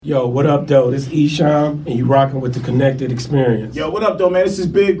Yo, what up, though? This is Esham, and you rocking with the Connected Experience. Yo, what up, though, man? This is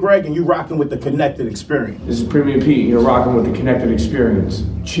Big Greg, and you rocking with the Connected Experience. This is Premier Pete, you're rocking with the Connected Experience.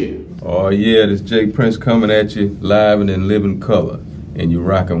 Chill. Oh, yeah, this Jake Prince coming at you live and in living color, and you're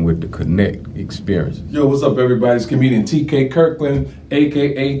rocking with the Connect Experience. Yo, what's up, everybody? It's comedian TK Kirkland,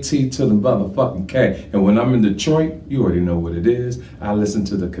 a.k.a. T to the motherfucking K. And when I'm in Detroit, you already know what it is. I listen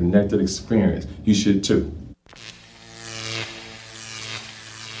to the Connected Experience. You should, too.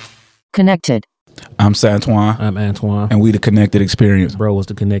 Connected. I'm Santuan. I'm Antoine. And we the Connected Experience. Bro, what's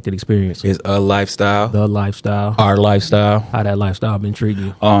the Connected Experience? It's a lifestyle. The lifestyle. Our lifestyle. How that lifestyle been treating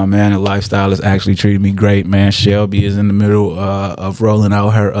you? Oh, man, the lifestyle is actually treating me great, man. Shelby is in the middle of rolling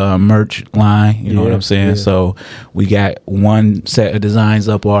out her merch line. You know what I'm saying? Yeah. So we got one set of designs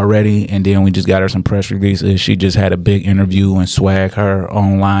up already, and then we just got her some press releases. She just had a big interview in Swag, her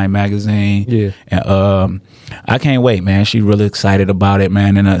online magazine. Yeah. And I can't wait, man. She's really excited about it,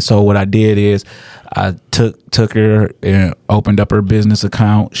 man. And so what I did is I took her and opened up her business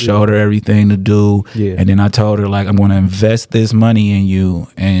account, showed her everything to do, and then I told her, like, I'm going to invest this money in you,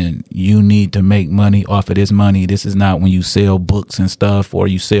 and you need to make money off of this money. This is not when you sell books and stuff or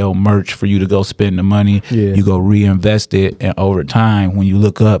you sell merch for you to go spend the money. You go reinvest it, and over time, when you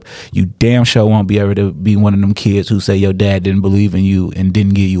look up, you damn sure won't be able to be one of them kids who say your dad didn't believe in you and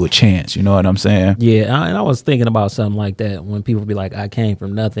didn't give you a chance. You know what I'm saying? Yeah, and I was thinking about something like that when people be like, I came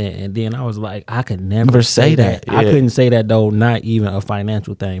from nothing, and then I was like, I could never say that. Yeah. I couldn't say that, though, not even a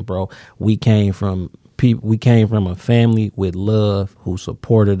financial thing, bro. We came from a family with love who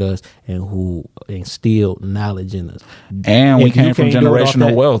supported us and who instilled knowledge in us. And we came from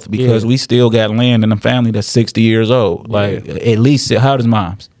generational wealth because we still got land in a family that's 60 years old. Like, at least, how old is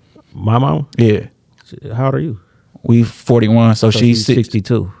mom's? My mom? Yeah. How old are you? We 41, so she's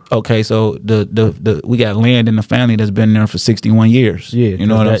 62. Okay, so the we got land in the family that's been there for 61 years. Yeah, you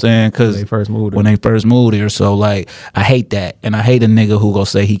know what I'm saying? Because when they first moved here, so like I hate that, and I hate a nigga who go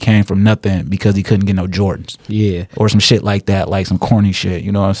say he came from nothing because he couldn't get no Jordans. Yeah, or some shit like that, like some corny shit.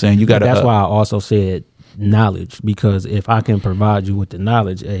 You know what I'm saying? You got. That's why I also said knowledge, because if I can provide you with the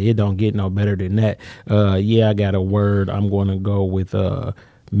knowledge, it don't get no better than that. I got a word. I'm going to go with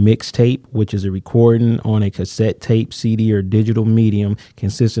mixtape, which is a recording on a cassette tape, CD, or digital medium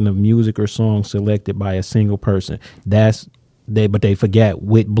consisting of music or songs selected by a single person. But they forget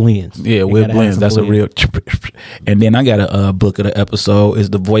with blends. Yeah, with blends. That's blends. A real. And then I got a book of the episode is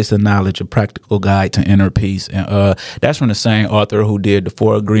The Voice of Knowledge, a practical guide to inner peace, and that's from the same author who did the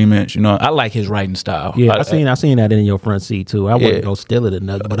 4 Agreements. You know, I like his writing style. Yeah, I seen that in your front seat too. I wouldn't go steal it or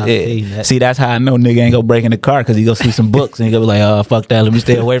nothing, but I seen that. See, that's how I know nigga ain't gonna break in the car, because he gonna see some books and he gonna be like, oh, fuck that, let me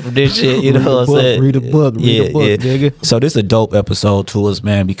stay away from this shit. You know what I'm saying? Read a book, nigga. So this is a dope episode to us,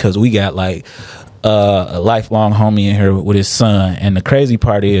 man, because we got like a lifelong homie in here with his son, and the crazy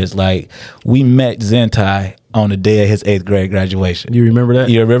part is, like, we met Zentai on the day of his 8th grade graduation. You remember that?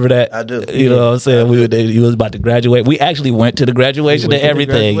 You remember that? I do. You know what I'm saying? He was about to graduate. We actually went to the graduation and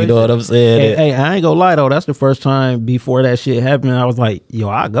everything. You know what I'm saying? Hey, I ain't gonna lie though. That's the first time before that shit happened. I was like, yo,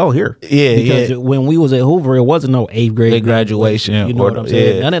 I'll go here. Yeah, because when we was at Hoover, it wasn't no 8th grade graduation. You know what I'm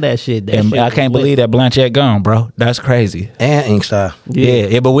saying? Yeah. None of that shit. I can't believe that Blanchette gone, bro. That's crazy. And Inkster.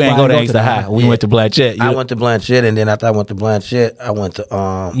 Yeah, but we ain't go to Inkster High. We went to Blanchette. I went to Blanchette, and then after I went to Blanchette, I went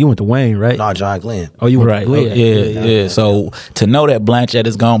to You went to Wayne, right? No, John Glenn. Oh, you went to Glenn. Yeah. So to know that Blanchette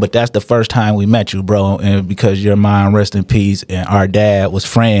is gone, but that's the first time we met you, bro, and because your mom, rest in peace, and our dad was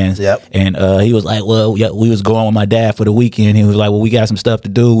friends. Yep. And he was like, well, yeah, we was going with my dad for the weekend. He was like, well, we got some stuff to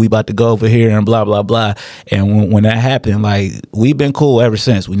do. We about to go over here and blah, blah, blah. And when that happened, like, we've been cool ever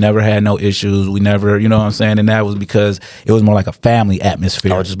since. We never had no issues. We never, you know what I'm saying? And that was because it was more like a family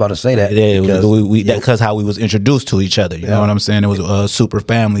atmosphere. I was just about to say that. Yeah, because how we was introduced to each other. You know what I'm saying? It was a super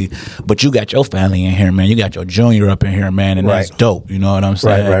family. But you got your family in here, man. You got your junior up in here, man, and that's dope. You know what I'm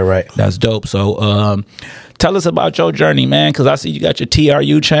saying? Right. That's dope. So, tell us about your journey, man, because I see you got your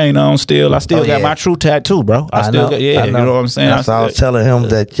TRU chain on still. I still got my true tattoo, bro. I still got, you know what I'm saying? I was telling him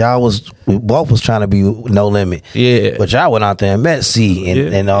that we both was trying to be No Limit. Yeah. But y'all went out there and met C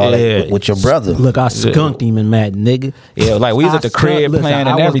and all that with your brother. Look, I skunked him and Matt, nigga. Yeah, like we was at the crib playing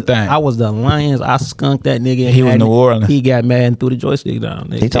and everything. I was the Lions. I skunked that nigga. He was New Orleans. He got mad and threw the joystick down.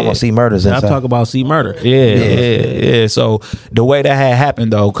 Nigga. He talking about C Murders inside. I talk about C Murder. Yeah. So the way that had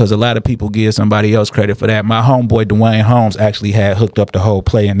happened, though, because a lot of people give somebody else credit for that, my homeboy Dwayne Holmes actually had hooked up the whole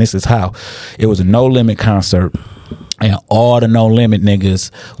play, and this is how. It was a No Limit concert. And all the No Limit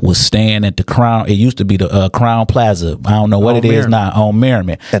niggas was staying at the Crown. It used to be the Crown Plaza. I don't know what it is now, on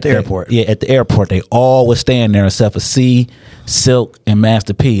Merriman. At the airport. Yeah, at the airport. They all was staying there except for C, Silk, and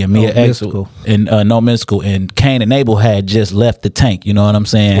Master P, and Mia Exel, and No Mystical. And Cain and Abel had just left the tank, you know what I'm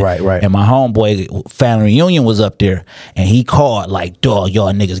saying? Right. And my homeboy, Family Reunion, was up there, and he called like, dog,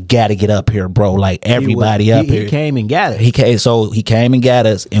 y'all niggas gotta get up here, bro. Like, everybody up here. He came and got us. He came and got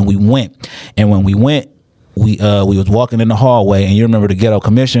us, and we went. And when we went, we was walking in the hallway, and you remember the Ghetto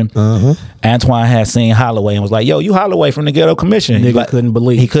Commission? Antoine had seen Holloway and was like, yo, you Holloway from the Ghetto Commission. Nigga couldn't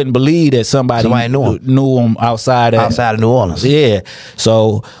believe. He couldn't believe that somebody knew him outside of New Orleans. Yeah.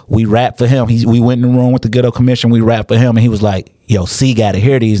 So we rapped for him. We went in the room with the Ghetto Commission. We rapped for him, and he was like, yo, C gotta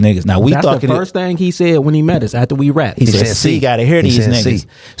hear these niggas. Now That's the first thing he said when he met us after we rapped. He said C gotta hear these niggas.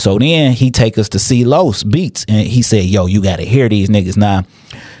 So then he take us to C Los Beats, and he said, yo, you gotta hear these niggas. Now,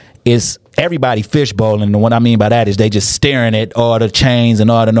 it's everybody fishbowling, and what I mean by that is they just staring at all the chains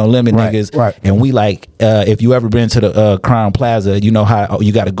and all the No Limit niggas. Right. And we like, if you ever been to the Crown Plaza, you know how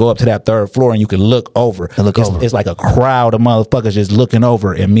you got to go up to that third floor and you can look over. It's like a crowd of motherfuckers just looking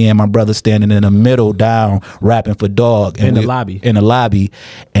over, and me and my brother standing in the middle down rapping for Dog in the lobby,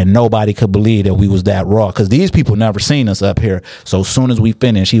 and nobody could believe that we was that raw, because these people never seen us up here. So as soon as we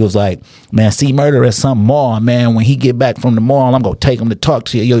finished, he was like, man, C Murder at some mall, man. When he get back from the mall, I'm gonna take him to talk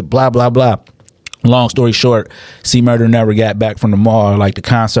to you, blah blah blah. Long story short, C Murder never got back from the mall. Like, the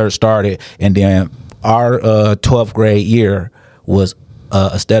concert started, and then our 12th grade year was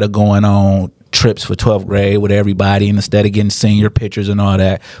instead of going on trips for 12th grade with everybody, and instead of getting senior pictures and all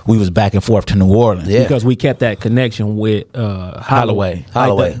that, we was back and forth to New Orleans. Yeah, because we kept that connection with Holloway.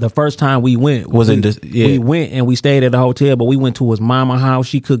 Holloway. The first time we went we went and we stayed at the hotel, but we went to his mama house.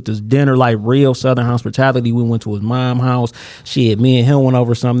 She cooked us dinner, like real Southern hospitality. We went to his mom house. Me and him went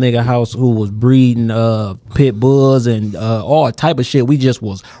over some nigga house who was breeding pit bulls and all type of shit. We just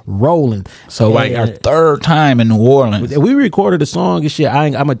was rolling. So like our third time in New Orleans, we recorded a song and shit.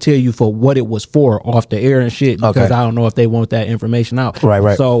 I'm gonna tell you for what it was for off the air and shit, because I don't know if they want that information out.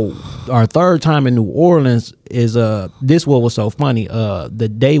 Right. So our third time in New Orleans is this what was so funny. The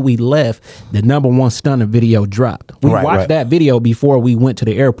day we left, the #1 stunner video dropped. We watched that video before we went to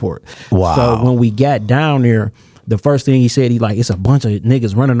the airport. Wow. So when we got down there, the first thing he said, it's a bunch of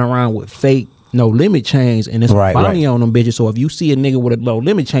niggas running around with fake No Limit chains, and it's a bounty on them bitches. So if you see a nigga with a No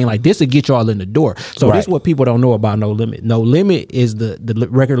Limit chain like this, will get y'all in the door. So this is what people don't know about No Limit. No Limit is the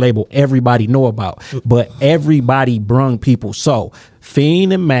record label everybody know about, but everybody brung people. So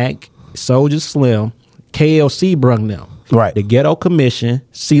Fiend and Mac, Soulja Slim, KLC brung them. Right. The Ghetto Commission,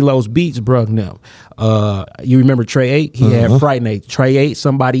 CeeLo's Beats brung them. You remember Trey 8? He had Fright Night. Trey 8,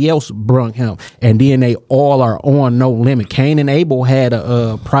 somebody else brung him. And then they all are on No Limit. Cain and Abel had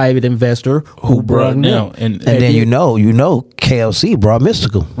a private investor who brung them. And then you know KLC brought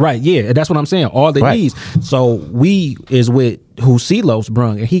Mystical. Right, yeah. That's what I'm saying. All the D's. So we is with who CeeLo's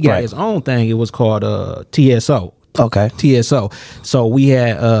brung. And he got his own thing. It was called TSO. Okay. TSO. So we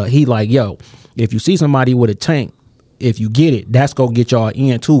had, he like, yo, if you see somebody with a tank, if you get it, that's gonna get y'all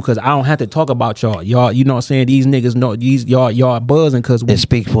in too, because I don't have to talk about y'all. Y'all, you know what I'm saying? These niggas know y'all buzzing because it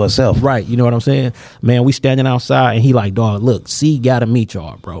speaks for itself. Right, you know what I'm saying? Man, we standing outside and he like, dog, look, C gotta meet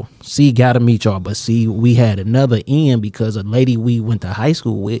y'all, bro. C gotta meet y'all. But see, we had another in because a lady we went to high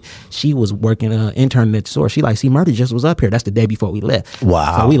school with, she was working interning at the store. She like, C Murder just was up here. That's the day before we left.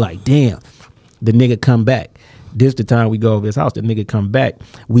 Wow. So we like, damn. The nigga come back. This the time we go over his house. The nigga come back.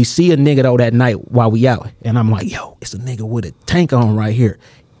 We see a nigga though that night while we out, and I'm like, yo, it's a nigga with a tank on right here.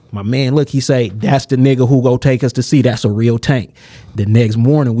 My man, look, he say, that's the nigga who go take us to see. That's a real tank. The next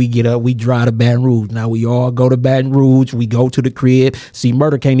morning, we get up, we drive to Baton Rouge. Now we all go to Baton Rouge. We go to the crib. See,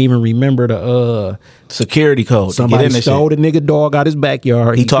 Murder can't even remember the security code. Somebody stole the nigga dog out his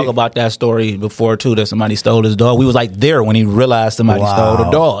backyard. He talked about that story before too, that somebody stole his dog. We was like there when he realized somebody stole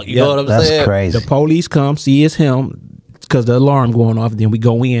the dog. You know what I'm saying? That's crazy. The police come, see it's him, because the alarm going off, then we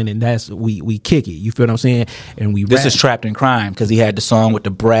go in and that's we kick it. You feel what I'm saying? And we this is Trapped in Crime, because he had the song with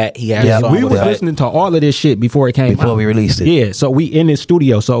the Brat. He had the song we with was listening to all of this shit before it came out. Before we released it. Yeah, so we in his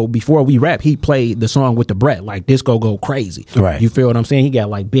studio. So before we rap, he played the song with the Brat, like disco go crazy. Right. You feel what I'm saying? He got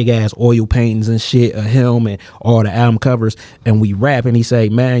like big ass oil paintings and shit of him and all the album covers. And we rap and he say,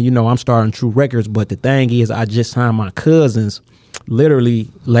 man, you know, I'm starting True Records, but the thing is I just signed my cousins literally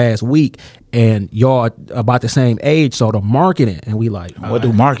last week, and y'all about the same age, so the marketing, and we like, what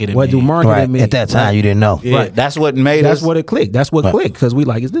do marketing mean? At that time, you didn't know. Yeah, right. That's what made us. That's what it clicked. That's what clicked, because we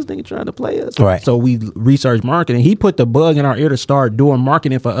like, is this nigga trying to play us? Right. So we researched marketing. He put the bug in our ear to start doing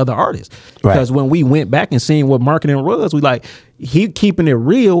marketing for other artists, because when we went back and seen what marketing was, we like, he keeping it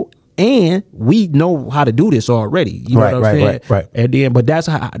real and we know how to do this already. You know what I'm saying? Right. And then, but that's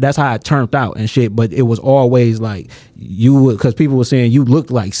how it turned out and shit. But it was always like you would, because people were saying you looked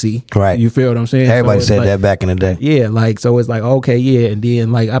like C. Right. You feel what I'm saying? Everybody so said like, that back in the day. Yeah, like so it's like okay, yeah, and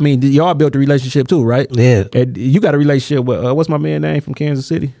then like I mean y'all built a relationship too, right? Yeah. And you got a relationship with what's my man name from Kansas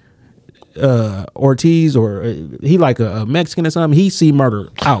City? Ortiz, or he like a Mexican or something. He see murder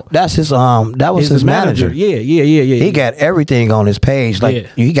out. That's his that was his manager. Yeah. He got everything on his page. Like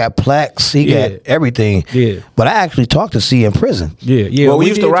he got plaques, he got everything. Yeah. But I actually talked to C in prison. Yeah. Well, we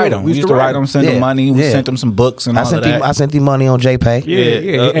used to write him. We used to write him, send him money. We sent him some books and all of that. I sent him money on JPay.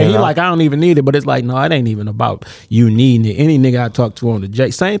 Yeah. And he like, I don't even need it, but it's like, no, it ain't even about you needing it. Any nigga I talked to on the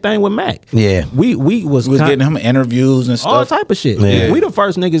J, same thing with Mac. Yeah. We was getting him interviews and stuff. All type of shit. Yeah. We the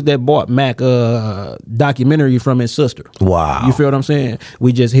first niggas that bought Mac documentary from his sister. Wow. You feel what I'm saying?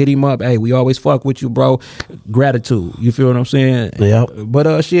 We just hit him up. Hey, we always fuck with you, bro. Gratitude. You feel what I'm saying? Yep.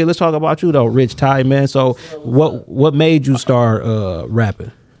 But shit, let's talk about you though, Rich Ty, man. So what made you start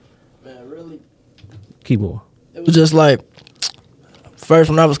rapping? Man, really? Keep going. It was just like, first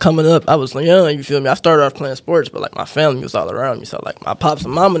when I was coming up, I was young, you feel me? I started off playing sports, but like my family was all around me. So like my pops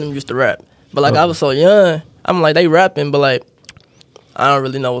and mama them used to rap. But like I was so young, I'm like, they rapping, but like I don't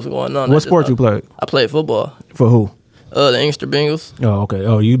really know what's going on. What sport you played? I played football. For who? The Inkster Bengals. Oh, okay.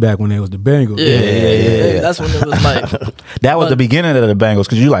 Oh, you back when they was the Bengals. Yeah. That's when it was like That was the beginning of the Bengals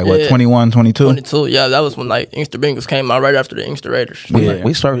because you like what 21, 22? 22. Yeah, that was when like Inkster Bengals came out right after the Inkster Raiders.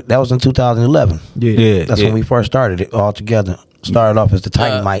 We started. That was in 2011. Yeah. That's when we first started it all together. Started off as the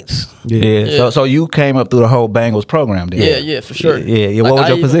Titanites. Yeah. So you came up through the whole Bengals program then? Yeah, for sure. Yeah. Like, What was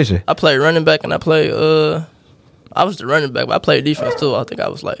your position? I played running back and I played I was the running back, but I played defense too. I think I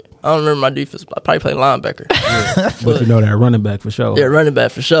was like, I don't remember my defense, but I probably played linebacker. But you know that running back for sure. Yeah, running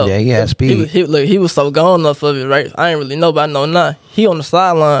back for sure. Yeah, he had speed. He was so gone off of it, right? I ain't really know, but I know now. He on the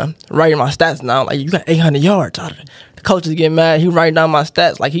sideline writing my stats now. Like, you got 800 yards. The coaches get mad. He writing down my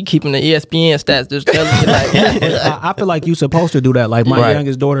stats. Like, he keeping the ESPN stats. Just telling me, like, I feel like you supposed to do that. Like, my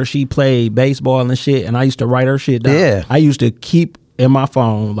youngest daughter, she played baseball and shit, and I used to write her shit down. Yeah. I used to keep in my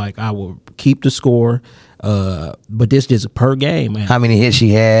phone, like, I would keep the score. But this just per game, man. How many hits she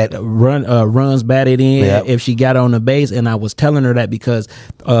had? Runs batted in. Yep. If she got on the base, and I was telling her that because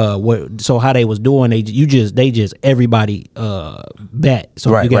so how they was doing, they just everybody bat.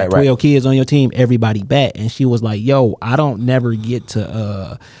 So you got 12 kids on your team, everybody bat, and she was like, "Yo, I don't never get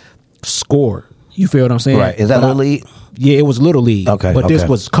to score." You feel what I'm saying? Right. Is that Little League? Yeah, it was Little League. Okay. But this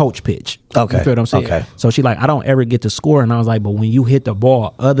was coach pitch. Okay. You feel what I'm saying? Okay. So she like, I don't ever get to score. And I was like, but when you hit the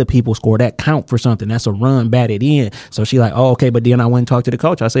ball, other people score. That count for something. That's a run batted in. So she like, oh, okay. But then I went and talked to the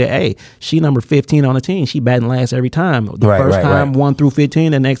coach. I said, hey, she number 15 on the team. She batting last every time. The first time 1 through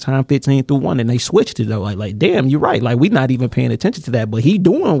 15, the next time 15 through 1. And they switched it though. Like, damn, you're right. Like, we not even paying attention to that. But he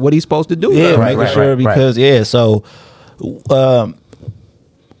doing what he's supposed to do. Yeah, though. making sure because so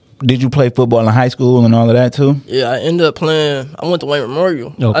did you play football in high school and all of that too? Yeah, I ended up playing. I went to Wayne Memorial.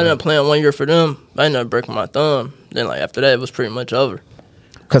 Okay. I ended up playing 1 year for them. I ended up breaking my thumb. Then, like, after that, it was pretty much over.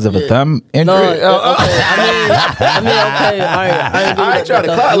 Because of a thumb injury? No, okay. I mean, okay. I ain't trying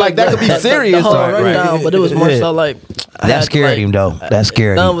to call like that could be serious. The whole rundown, but it was more so like that scared him though. That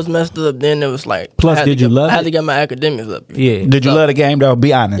scared him. Thumb was messed up. Then it was like. Plus, did you love it? I had to get my academics up. Yeah. Did you love the game though?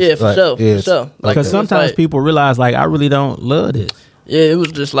 Be honest. Yeah, for sure. For sure. Because sometimes people realize, like, I really don't love this. Yeah, it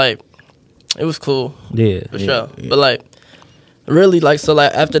was just like, it was cool. Yeah. For sure. But like, really, like, so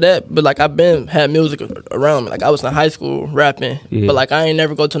like after that, but like I've been had music around me. Like I was in high school rapping, but like I ain't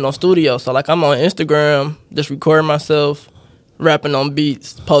never go to no studio. So like I'm on Instagram, just recording myself, rapping on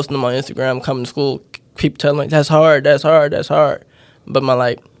beats, posting them on Instagram, coming to school, people telling me that's hard. But my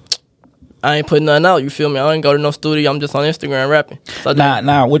like, I ain't putting nothing out, you feel me? I ain't go to no studio, I'm just on Instagram rapping. So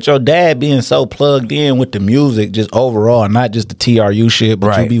now, with your dad being so plugged in with the music, just overall, not just the TRU shit,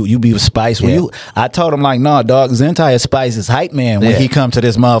 but you be with Spice. When I told him, like, nah, dog, Zentai Spice is hype man when he come to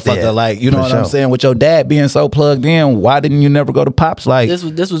this motherfucker. Like, you know what I'm saying? With your dad being so plugged in, why didn't you never go to Pops? Like,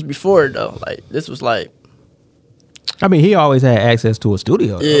 this was before, though. Like, this was like, I mean, he always had access to a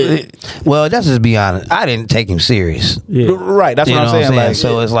studio. Yeah. Well, let's just be honest. I didn't take him serious. Yeah. Right. That's what I'm saying. Like,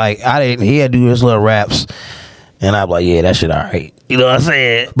 so it's like he had to do his little raps, and I'm like, yeah, that shit all right. You know what I'm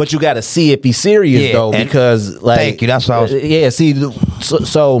saying? But you got to see if he's serious though, because like, thank you. That's what I was. Yeah. See,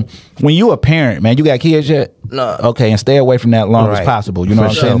 so when you a parent, man, you got kids yet? No. Okay, and stay away from that long as possible. You know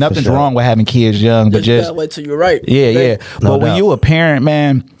what I'm saying? Nothing's wrong with having kids young, but just gotta wait till you're right. Yeah. But when you a parent,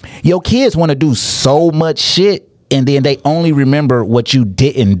 man, your kids want to do so much shit. And then they only remember what you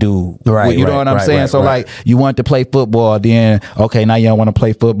didn't do. Right. You know what I'm saying? So like, you want to play football, then okay, now you don't want to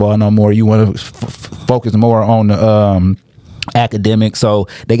play football no more. You want to focus more on the academic, so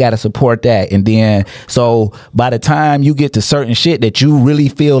they got to support that. And then so by the time you get to certain shit that you really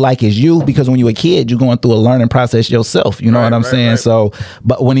feel like is you, because when you're a kid you're going through a learning process yourself, you know what I'm saying? So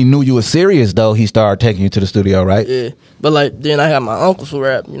but when he knew you were serious though, he started taking you to the studio, right? Yeah, but like then I got my uncles who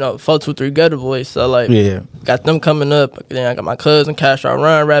rap, 423 Gutter Boys, so like got them coming up. Then I got my cousin Cash Out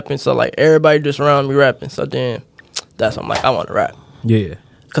Run rapping, so like everybody just around me rapping. So then that's when I'm like, I want to rap. Yeah.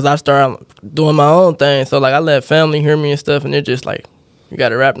 Cause I started doing my own thing, so like I let family hear me and stuff, and they're just like, "You got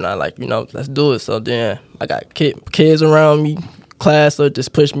to rap now, like let's do it." So then I got kids around me, class, so it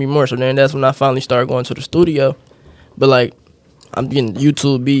just pushed me more. So then that's when I finally started going to the studio. But like I'm getting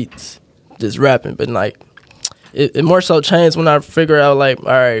YouTube beats, just rapping. But like it more so changed when I figure out like, all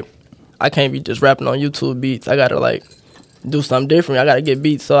right, I can't be just rapping on YouTube beats. I gotta like do something different. I gotta get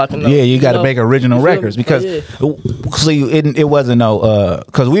beats so I can. You gotta make original records because see, it wasn't no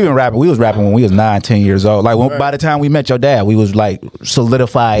because we was rapping when we was 9-10 years old. Like by the time we met your dad, we was like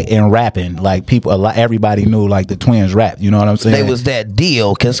solidified in rapping. Like everybody knew like the twins rap. You know what I'm saying? They was that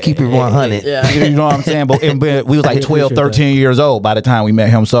deal. Cause keep it 100. Yeah. You know what I'm saying? But we was like 12, 13 years old by the time we met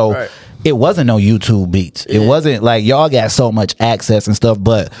him. So. It wasn't no YouTube beats. It wasn't like y'all got so much access and stuff,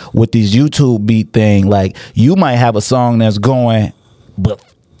 but with this YouTube beat thing, like you might have a song that's going, but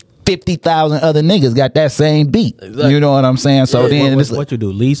 50,000 other niggas got that same beat. Exactly. You know what I'm saying? So then what you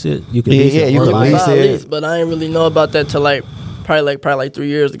do? Lease it? You can lease it. You can lease it. But I ain't really know about that till like probably 3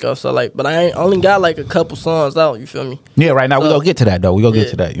 years ago. So like, but I ain't only got like a couple songs out. You feel me? Yeah. Right now we gonna get to that though. We gonna get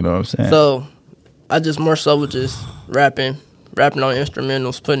to that. You know what I'm saying? So I just more so was just rapping on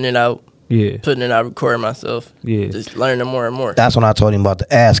instrumentals, putting it out. Yeah. Putting it out, recording myself. Yeah. Just learning more and more. That's when I told him about the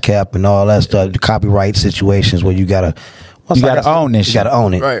ASCAP and all that stuff, the copyright situations where you gotta own this shit. You gotta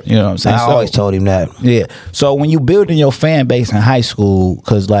own it. Right. You know what I'm saying? I always told him that. Yeah. So when you building your fan base in high school,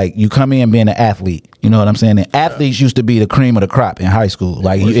 because like you come in being an athlete, you know what I'm saying? And athletes used to be the cream of the crop in high school.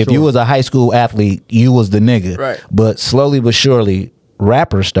 Like if you was a high school athlete, you was the nigga. Right. But slowly but surely,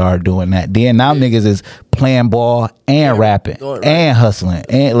 rappers started doing that. Then now niggas is playing ball and rapping and hustling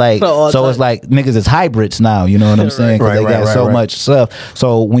and like so it's like niggas is hybrids now. You know what I'm saying? Because they got so much stuff.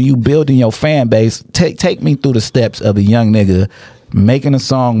 So when you building your fan base, take me through the steps of a young nigga making a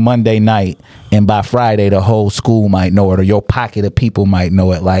song Monday night and by Friday the whole school might know it or your pocket of people might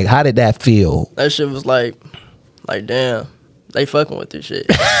know it. Like how did that feel? That shit was like damn. They fucking with this shit.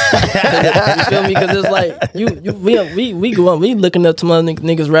 You feel me? Because it's like we go on, we looking up to my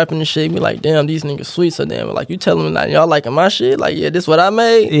niggas rapping and shit. We like, damn, these niggas sweet. So damn, like you telling them like y'all liking my shit? Like yeah, this what I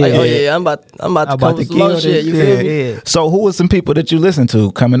made. Like oh yeah, I'm about to come with some more shit. You feel me? Yeah. So who was some people that you listened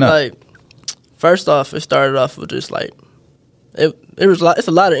to coming up? Like first off, it started off with just like it's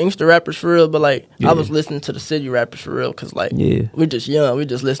a lot of Inkster rappers for real, but like I was listening to the city rappers for real because like we just young, we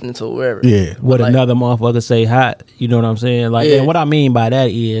just listening to whoever. Yeah, what another motherfucker say hot. You know what I'm saying? Like, and what I mean by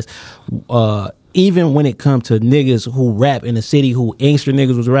that is, even when it comes to niggas who rap in the city, who Inkster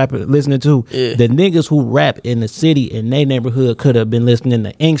niggas was listening to, the niggas who rap in the city in their neighborhood could have been listening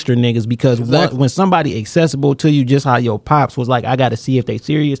to Inkster niggas because when somebody accessible to you, just how your pops was like, I got to see if they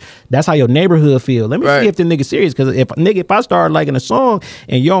serious. That's how your neighborhood feel. Let me see if the nigga serious because if I start liking a song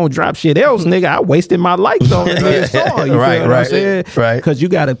and you don't drop shit else, nigga, I wasted my likes on the song. You feel what I'm saying? Right. Because you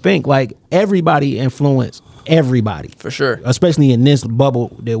got to think like everybody influence everybody for sure, especially in this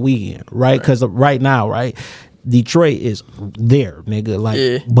bubble that we in, right? Because right now, right, Detroit is there, nigga.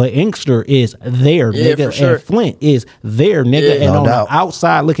 Like, but Inkster is there, nigga, for sure. and Flint is there, nigga. And on the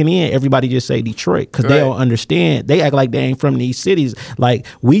outside looking in, everybody just say Detroit because they don't understand. They act like they ain't from these cities. Like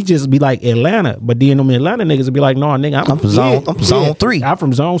we just be like Atlanta, but then them Atlanta niggas will be like, no, nigga, I'm from zone 3. I'm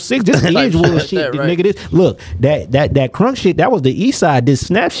from zone 6. This is Edgewood shit, nigga. This look that crunk shit. That was the east side. This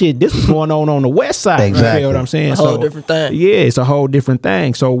snap shit. This was going on the west side. Exactly. You know what I'm saying? A whole different thing. Yeah, it's a whole different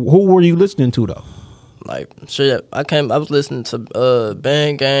thing. So who were you listening to though? Like shit, I was listening to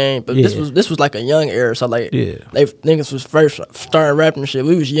Bang Gang, but this was like a young era. So like, they niggas was first starting rapping and shit.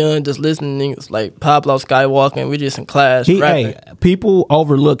 We was young, just listening to niggas like Pablo Skywalker. We just in class rapping. People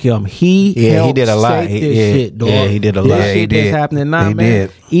overlook him. He did a lot. Shit, dog. Yeah, he did a lot. This shit that's happening now, man.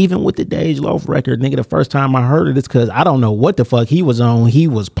 Did. Even with the Dej Loaf record, nigga, the first time I heard of this, because I don't know what the fuck he was on. He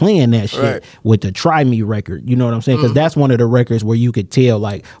was playing that shit with the Try Me record. You know what I'm saying? Because that's one of the records where you could tell,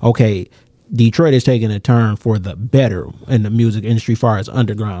 like, okay, Detroit is taking a turn for the better in the music industry, far as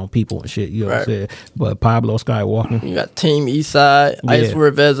underground people and shit. You know what I'm saying? But Pablo Skywalker, you got Team Eastside,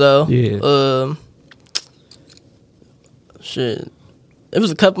 Icewear Vezo, shit. It was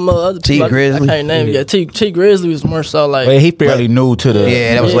a couple more other T people. Grizzly? I can't name it. Yeah, T Grizzly was more so like. Well, he fairly new to the.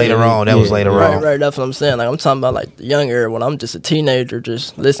 Yeah, that was later on. That was later on. Right. That's what I'm saying. Like I'm talking about like the young era when I'm just a teenager,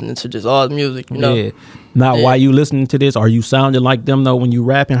 just listening to just all the music. You know. Yeah. Now, while you listening to this, are you sounding like them though when you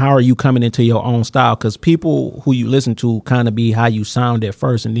rapping? How are you coming into your own style? Because people who you listen to kind of be how you sound at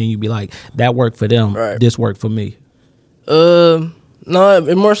first, and then you be like, that worked for them. Right. This worked for me. No,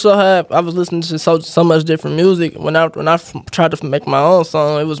 it more so had I was listening to so much different music. When I tried to make my own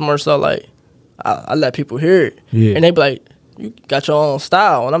song, it was more so like I let people hear it, and they be like, "You got your own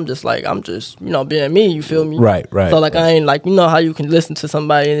style," and I'm just being me. You feel me? Right. So like I ain't like how you can listen to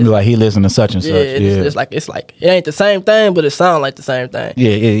somebody and Like he listen to such and such. It's like it ain't the same thing, but it sound like the same thing.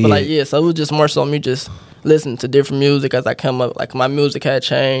 Yeah. But so it was just more so me just listening to different music as I come up. Like my music had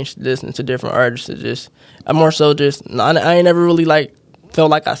changed, listening to different artists. I ain't never really like felt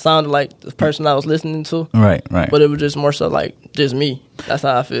like I sounded like the person I was listening to. Right. But it was just more so like just me. That's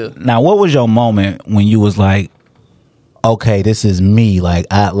how I feel. Now, what was your moment when you was like, okay, this is me.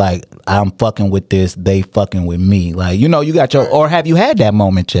 I'm fucking with this. They fucking with me. Like, you got your, or have you had that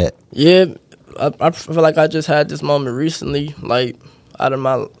moment yet? Yeah, I feel like I just had this moment recently, like out of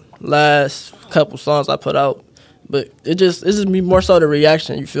my last couple songs I put out. But it's just me more so the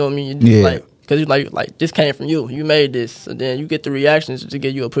reaction. You feel me? Like, because you like this came from you. You made this, and then you get the reactions to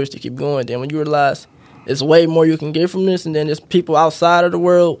give you a push to keep going. Then when you realize it's way more you can get from this, and then there's people outside of the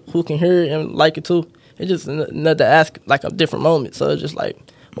world who can hear it and like it too. It's just another ask, like a different moment. So it's just like,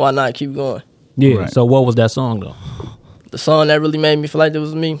 why not keep going? Yeah. Right. So what was that song though? The song that really made me feel like it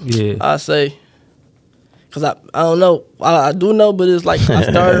was me. Yeah. I say, because I don't know. I do know, but it's like I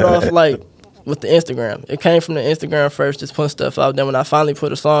started off like with the Instagram. It came from the Instagram first, just putting stuff out. Then when I finally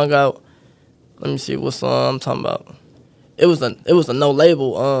put a song out, let me see what song I'm talking about. It was a no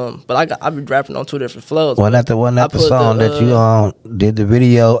label, but I be rapping on two different flows. Wasn't that the song that you did the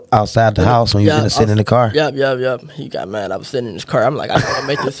video outside the house when you was sitting in the car? Yep. He got mad. I was sitting in his car. I'm like, I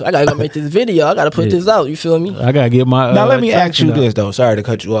gotta go make this video. I gotta put this out. You feel me? I gotta get my. Now let me ask you this though. Sorry to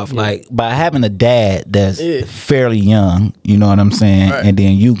cut you off. Yeah. Like by having a dad that's fairly young, you know what I'm saying, Right. and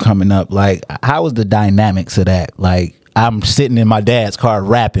then you coming up, like how was the dynamics of that? Like I'm sitting in my dad's car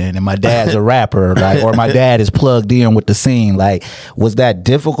rapping, and my dad's a rapper, like, or my dad is plugged in with the scene. Like, was that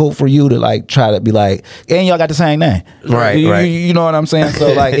difficult for you to like try to be like, and y'all got the same name, Right. You know what I'm saying?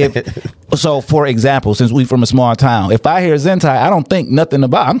 So like, for example, since we from a small town, if I hear Zentai, I don't think nothing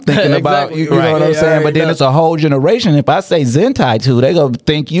about. I'm thinking about Exactly. you know what I'm saying. But then it's a whole generation. If I say Zentai too, they gonna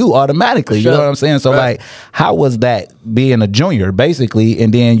think you automatically. You know what I'm saying? So like, how was that being a junior basically,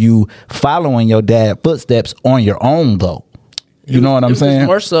 and then you following your dad's footsteps on your own though? You know what I'm saying?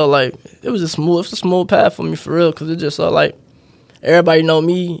 More so like it was a smooth path for me for real, because it just so like everybody know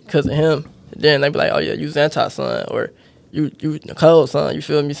me because of him. Then they be like, oh yeah, you Zantai son, or you Nicole son. You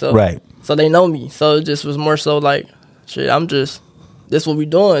feel me? So right. So they know me. So it just was more so like, shit, I'm just, this what we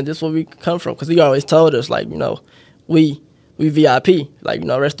doing. This what we come from. Because he always told us, like, we VIP. Like,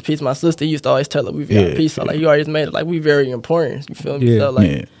 rest in peace, my sister used to always tell us we VIP. Yeah. So, like, you always made it, like, we very important. You feel me? Yeah. So,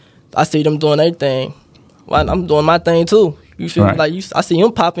 like, I see them doing their thing. Well, I'm doing my thing, too. You feel me? Like, I see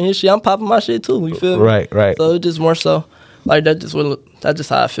him popping his shit. I'm popping my shit, too. You feel me? Right. So, it's just more so, like, that's just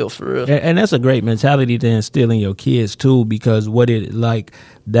how I feel for real. And that's a great mentality to instill in your kids too, because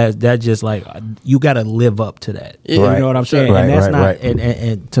that just like you got to live up to that. Yeah. You know what I'm saying? Right, and that's not right.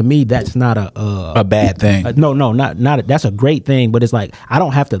 And to me that's not a bad thing. No, not that's a great thing, but it's like I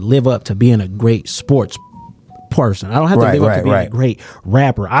don't have to live up to being a great sports person. I don't have to live up to being a great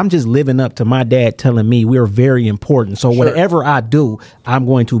rapper. I'm just living up to my dad telling me we're very important. So whatever I do, I'm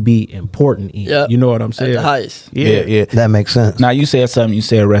going to be important in. Yep. You know what I'm saying? At the highest. Yeah. That makes sense. Now you said something. You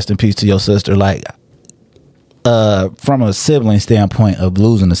said rest in peace to your sister. Like, from a sibling standpoint of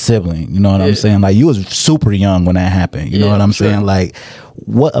losing a sibling, you know what I'm saying? Like, you was super young when that happened. You know what I'm saying? Like,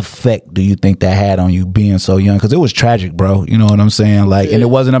 what effect do you think that had on you being so young? Because it was tragic, bro. You know what I'm saying? Like, and it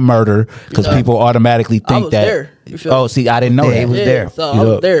wasn't a murder because people automatically think I was that. there. You feel me? See, I didn't know that. He was there. So I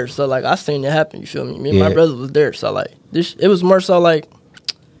was there. So like I seen it happen. You feel me? Me and my brother was there. So like it was more so like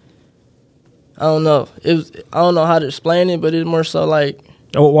I don't know. I don't know how to explain it, but it's more so like.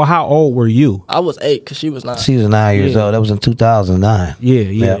 Oh, well, how old were you? I was 8 because she was 9. She was 9 years old. That was in 2009.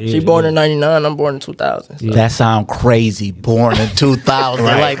 Yeah. She born in 99. I'm born in 2000. So. That sound crazy. Born in 2000.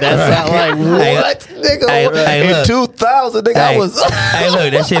 Like that sound like what, nigga? Hey, in 2000, nigga, I was. Hey,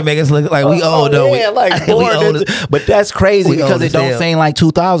 look, that shit make us look like we old though. But that's crazy because it don't seem like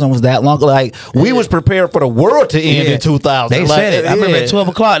 2000 was that long. Like we was prepared for the world to end in 2000. They said it. I remember at 12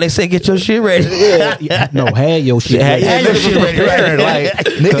 o'clock they said get your shit ready. No, had your shit ready. Had your shit ready. Like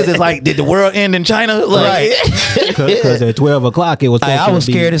Niggas is like, did the world end in China? Like, Because at 12 o'clock, it was. Hey, I was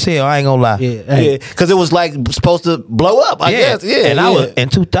scared as hell. I ain't gonna lie. Yeah, because it was like supposed to blow up. I guess. Yeah, and I was in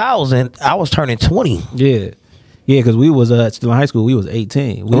 2000. I was turning 20. yeah. Yeah, because we was still in high school. We was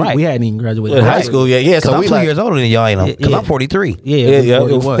 18. We hadn't even graduated in high school. Yeah. So I'm we 2 years older than y'all. Because Yeah. I'm 43. Yeah,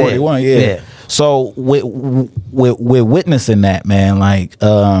 41. Yeah. So with witnessing that, man, like,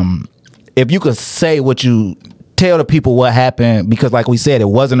 if you could say what you tell the people what happened, because like we said, it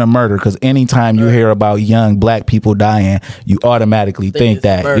wasn't a murder. Because anytime you hear about young black people dying, you automatically think it's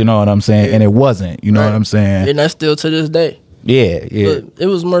that. murder. You know what I'm saying? Yeah. And it wasn't. You know what I'm saying? And that's still to this day. Yeah. But it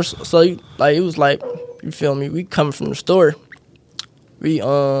was more so it was like, you feel me? We coming from the store. We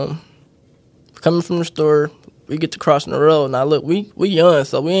coming from the store. We get to crossing the road. Now look, we young,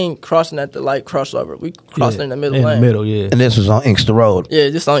 so we ain't crossing at the light crossover. We crossing in the middle lane. In the middle, yeah. And this was on Inkster Road. Yeah,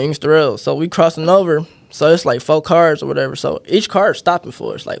 just on Inkster Road. So we crossing over. So it's like 4 cars or whatever. So each car is stopping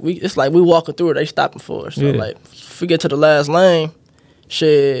for us. It's like we walking through it, they stopping for us. So like if we get to the last lane,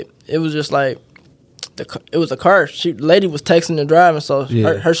 shit, it was just like it was a car. The lady was texting and driving, so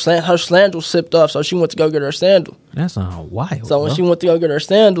her sandal slipped off. So she went to go get her sandal. That sounds wild. So when she went to go get her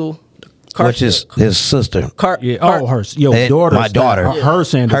sandal, Which is his sister. Daughter. My daughter. Her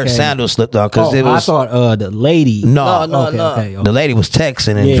sandal. Her sandal slipped off because it was. I thought the lady. No. Okay. The lady was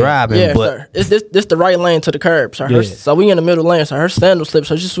texting and driving, Yeah, but so this the right lane to the curb. So so we in the middle lane. So her sandal slipped.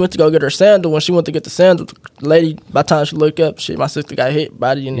 So she just went to go get her sandal. When she went to get the sandal, the lady, by the time she looked up, my sister got hit.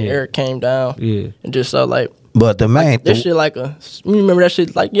 Body in the air, came down. Yeah. And just so like. But the main this shit like you remember that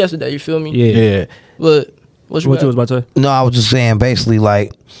shit like yesterday. You feel me? Yeah. But what you was about to say? No, I was just saying basically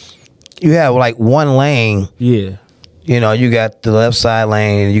like you have like one lane. Yeah. You know, you got the left side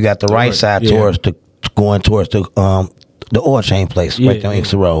lane and you got the right side towards going towards the oil change place right there on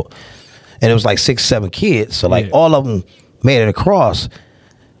Inkster Road. And it was like 6, 7 kids. So like all of them made it across.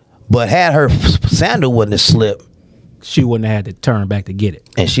 But had her sandal wouldn't have slipped, she wouldn't have had to turn back to get it.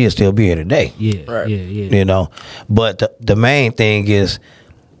 and she'd still be here today. Yeah. Right. Yeah. You know. But the main thing is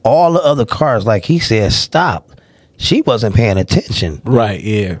all the other cars, like he said, stopped. She wasn't paying attention. Right.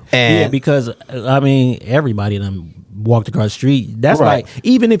 Yeah. And because I mean, everybody done walked across the street. That's Right. like,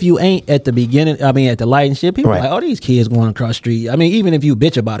 even if you ain't at the beginning, I mean, at the light and shit, people Right. like, oh, these kids going across the street. I mean, even if you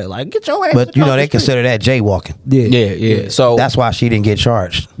bitch about it, like, get your ass. but you know across they the street. consider that jaywalking. Yeah. So That's why she didn't get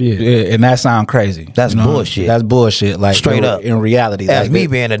charged. yeah, and that sound crazy. That's bullshit. That's bullshit. Like Straight up. in reality. As like me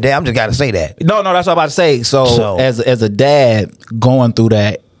that- being a dad, I'm just gotta say that. No, that's what I'm about to say. So as a dad going through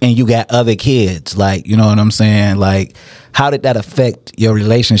that, and you got other kids, like, you know what I'm saying? Like, how did that affect your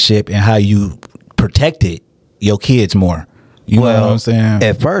relationship and how you protected your kids more? You know what I'm saying?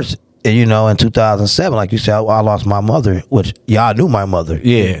 At first, you know, in 2007, like you said, I lost my mother, which y'all knew my mother.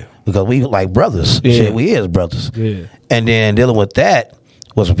 Yeah. Because we like brothers. Yeah. Shit, we is brothers. Yeah. And then dealing with that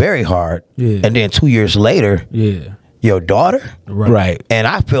was very hard. Yeah. And then 2 years later, Yeah. your daughter? Right. And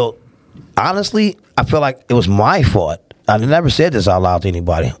I felt, honestly, I feel like it was my fault. I never said this out loud to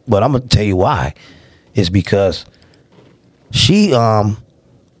anybody, but I'm going to tell you why. It's because she got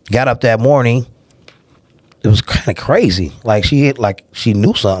up that morning. It was kind of crazy. Like she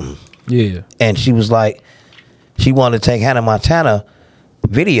knew something. Yeah. And she was like, she wanted to take Hannah Montana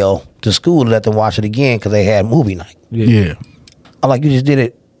video to school to let them watch it again because they had movie night. Yeah. I'm like, you just did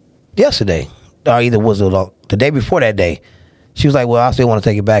it yesterday. Or either was it the day before that day. She was like, well, I still want to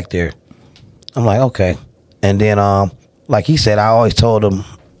take it back there. I'm like, okay. And then, like he said, I always told him,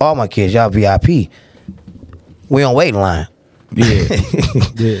 all my kids, y'all VIP. We on waiting line. Yeah.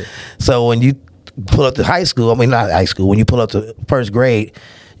 Yeah. So when you pull up to high school, I mean, not high school, when you pull up to first grade,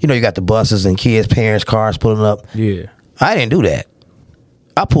 you know, you got the buses and kids, parents, cars pulling up. Yeah. I didn't do that.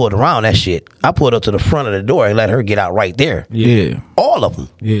 I pulled around that shit. I pulled up to the front of the door and let her get out right there. Yeah. All of them.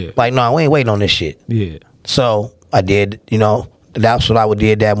 Yeah. Like, no, we ain't waiting on this shit. Yeah. So I did, you know, that's what I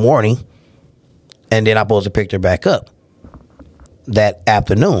did that morning. And then I supposed to pick her back up that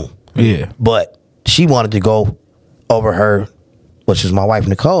afternoon. Yeah. But she wanted to go over her, which is my wife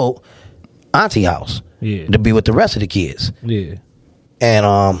Nicole, auntie house. Yeah. To be with the rest of the kids. Yeah.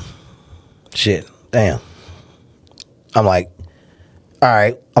 And shit, damn. I'm like, all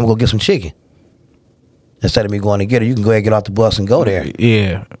right, I'm gonna go get some chicken. Instead of me going to get her, you can go ahead and get off the bus and go there.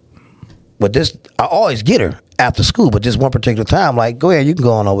 Yeah. But this, I always get her after school, but this one particular time, like, go ahead, you can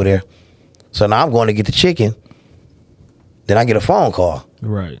go on over there. So now I'm going to get the chicken. Then I get a phone call.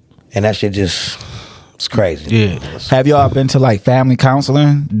 Right. And that shit just, it's crazy. Yeah. Have y'all been to like family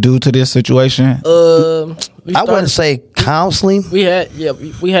counseling due to this situation? I wouldn't say counseling. We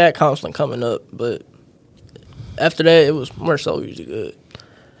had counseling coming up, but after that it was more so usually good.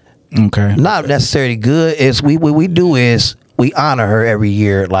 Okay. Not necessarily good. It's what we do is we honor her every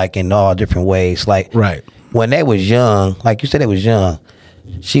year, like in all different ways. Like Right. when they was young, like you said, they was young.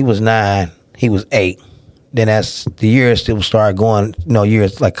 She was 9, he was 8. Then as the years still started going,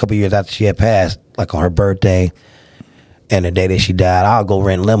 years like a couple years after she had passed, like on her birthday and the day that she died, I'll go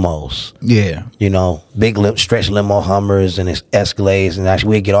rent limos. Yeah. Big stretch limo Hummers and Escalades, and actually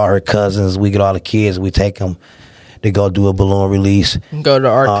we get all her cousins, we get all the kids, we take them to go do a balloon release, Go to the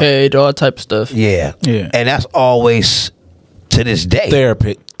arcade, all type of stuff. yeah, Yeah. and that's always to this day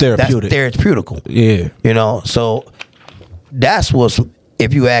Therapeutic. That's therapeutical. Yeah. So that's what's,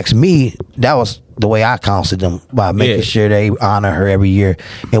 if you ask me, that was the way I counseled them, by making sure they honor her every year,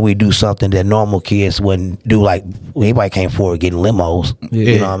 and we do something that normal kids wouldn't do. Like anybody can't afford getting limos.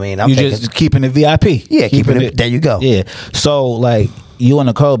 You know what I mean? You just keeping it VIP. Yeah, keeping it. There you go. Yeah. So like you and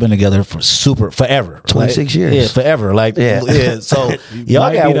Nicole been together for forever. 26 years. Yeah, forever. Like Yeah. So y'all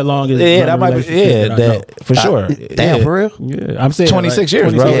Might got be the longest Yeah, that might be. relationship Yeah, that I know. for sure. Damn, yeah. for real? Yeah, I'm saying 26 like,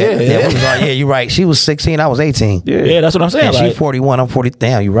 years, bro. 26 Yeah. we was all- you're right. She was 16, I was 18. Yeah, that's what I'm saying. And Like, she 41, I'm 40.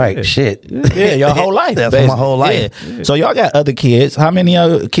 Damn, you're right. Shit. yeah, your whole life. That's basically. my whole life. Yeah. So y'all got other kids. How many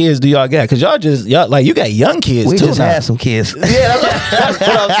other kids do y'all got? Because y'all like you got young kids We too. just now. had some kids. Yeah, that's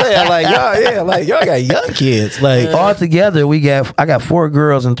what I'm saying. Like y'all got young kids. Like All together, I got 4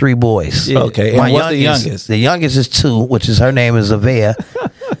 girls and 3 boys. Okay, and what's the youngest? The youngest is 2, which is her name is Avea.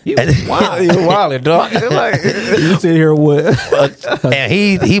 you wildin', dog. Like, You sit here with And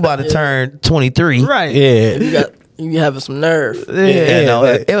he about to turn 23. right. yeah. You having some nerve.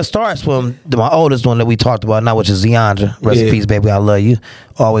 It starts from my oldest one that we talked about now, which is Ziandra. Rest in peace, baby. I love you.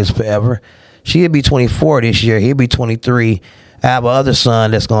 Always, forever. She'll be 24 this year. He'll be 23. I have another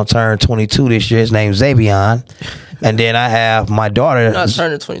son that's going to turn 22 this year. His name's Xavion. And then I have my daughter. Not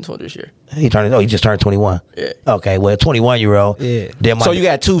turning 22 this year. He just turned 21. Yeah. Okay, well, 21-year-old. Yeah. Then So you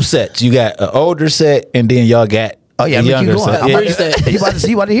got 2 sets. You got an older set, and then y'all got Oh yeah, a I mean, younger keep going. set. I'm Yeah. about to-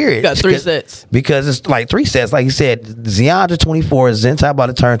 you about to hear it. You got 3 sets. Because it's like 3 sets. Like you said, Ziandra 24, Zentai about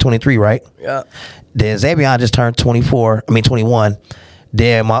to turn 23, right? Yeah. Then Xavion just turned 21.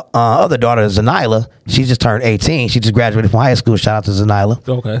 Then my other daughter, Zanila, she just turned 18. She just graduated from high school. Shout out to Zanila.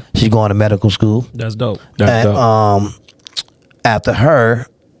 Okay. She's going to medical school. That's dope. And, after her,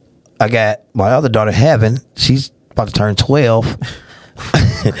 I got my other daughter, Heaven. She's about to turn 12.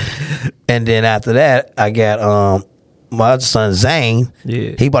 And then after that, I got my other son, Zane.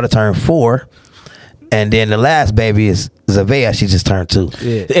 Yeah. He about to turn 4. And then the last baby is Zavea. She just turned 2.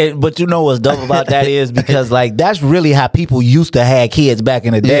 Yeah. But you know what's dope about that is because like that's really how people used to have kids back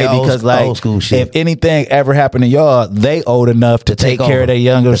in the day. Yeah, because like old school shit. if anything ever happened to y'all, they old enough to take care over. of their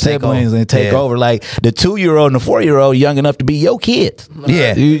younger To take siblings over. and take Yeah. over. Like the 2-year-old and the 4-year-old young enough to be your kids.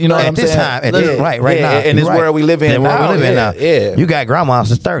 Yeah, You know what at I'm this saying? time, at this, right Yeah, now, in this You're right. world we live in The world now. we live in now. Yeah. You got grandmas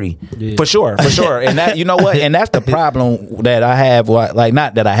that's 30. For sure. And that, you know what? And that's the problem that I have. Like,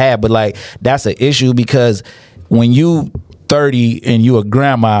 not that I have, but like that's an issue because when you 30 and you a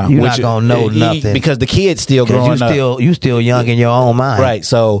grandma, You're not gonna know nothing because the kid's still growing up. You still young in your own mind, Right.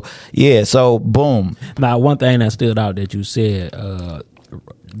 So yeah. So boom. Now, one thing that stood out that you said that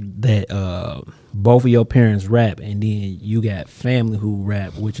both of your parents rap, and then you got family who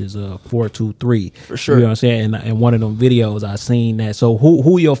rap, which is 423 For sure. You know what I'm saying? And in one of them videos, I seen that. So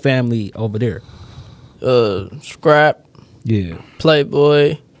who your family over there? Scrap, Yeah,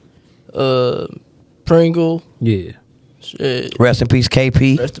 Playboy, Pringle. yeah. Shit. Rest in peace,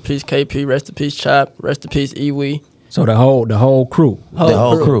 KP. Rest in peace, KP. Rest in peace, Chop. Rest in peace, Iwi. So the whole crew. The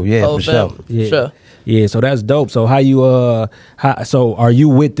whole crew, yeah, Whole for sure. family, Yeah. Sure. Yeah, so that's dope. So how you so are you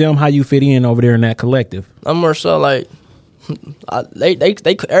with them? How you fit in over there in that collective? I'm more so like, they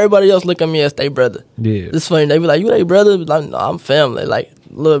everybody else look at me as they brother. Yeah. It's funny. They be like, you they brother? Like, no, I'm family. Like,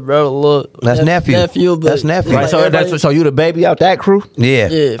 little brother, little. That's nephew. But That's nephew. like Right. So everybody- that's so you the baby out that crew? Yeah.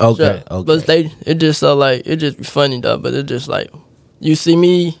 Yeah, for Okay, sure. okay. But it just so like it just be funny though. But it just like you see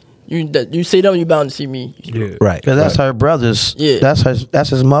me, you see them, you bound to see me. Yeah. Right. Because that's her brother's. Yeah. That's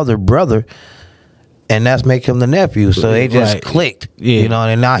his mother brother, and that's make him the nephew. So they just Right. clicked. Yeah. You know,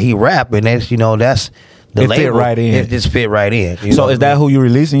 and now he rap, and that's that's the It fit label. right in. It just fit right in. you So know? is that who you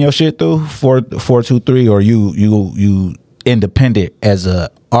releasing your shit through? 423, or you independent as a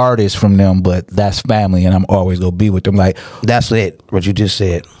artist from them, but that's family, and I'm always gonna be with them. Like, That's it. What you just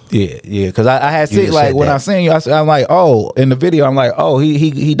said. yeah. Because I had You seen just like said when that. I seen you, I'm like, oh, in the video, I'm like, oh,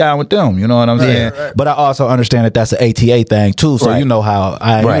 he down with them. You know what I'm saying? right. But I also understand that that's an ATA thing too. So Right. you know how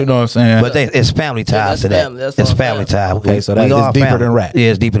I, Right. you know what I'm saying? But it's family ties that's to that. family. That's It's all family family. ties. Okay, so We that's all deeper family. than rap. Yeah,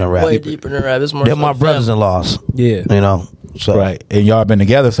 it's deeper than rap. Way deeper than rap. It's more. They're so my family. brothers-in-laws. Yeah. You know, So Right. And y'all been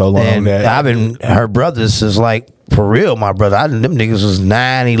together so long and that I've been her brothers is like for real. My brother, them niggas was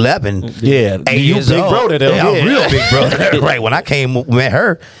 9, 11. Yeah. 8 You years big old. bro to them. Yeah, Yeah. real big brother. Right when I met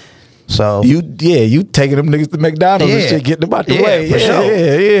her. So you taking them niggas to McDonald's and shit, getting them out the way. for sure.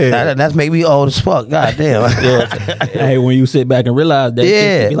 Yeah. That's made me old as fuck. God damn. Hey, when you sit back and realize that,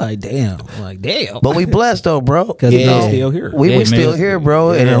 Yeah. you be like, damn. I'm like, damn. But we blessed though, bro. Because it's still here. We still here,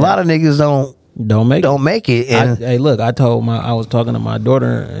 bro. And a lot of niggas Don't make it. And Hey, look, I was talking to my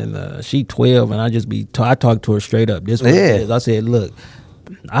daughter, and she 12, and I talked to her straight up. This one is. I said, look,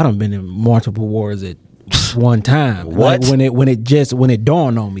 I done been in multiple wars at one time. What? Like when it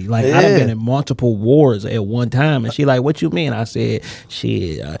dawned on me, like I done been in multiple wars at one time, and she like, what you mean? I said,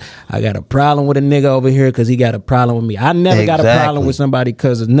 shit, I got a problem with a nigga over here because he got a problem with me. I never got a problem with somebody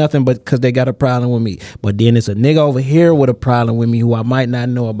because of nothing but because they got a problem with me. But then it's a nigga over here with a problem with me who I might not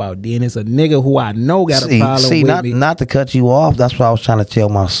know about. Then it's a nigga who I know got a problem with me. Not to cut you off, that's what I was trying to tell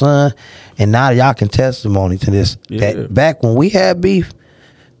my son, and now y'all can testimony to this. That back when we had beef,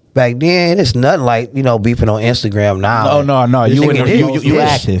 back then, it's nothing like beefing on Instagram now. No. You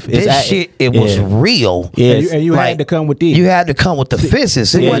active. This shit, it was real. Yes. And you had to come with these. You had to come with the fists.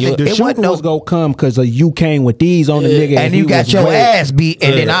 The shooter was gonna come because you came with these on the nigga, and you got your ass beat,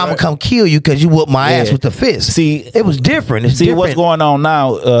 and then I'm gonna come kill you because you whooped my ass with the fist. See, it was different. What's going on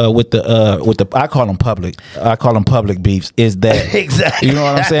now with the I call them public beefs is that exactly. You know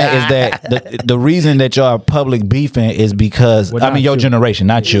what I'm saying? Is that the reason that y'all public beefing is because your generation,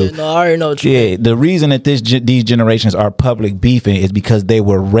 not you. No, I already know what you mean. The reason that these generations are public beefing is because they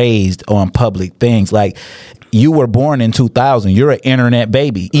were raised on public things. Like, you were born in 2000. You're an internet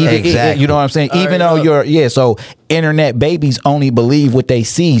baby. Exactly. You know what I'm saying? Even though so internet babies only believe what they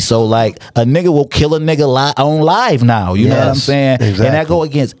see. So, like, a nigga will kill a nigga on live now. You know what I'm saying? Exactly. And that go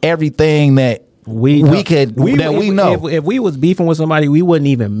against everything that we know. If we was beefing with somebody, we wouldn't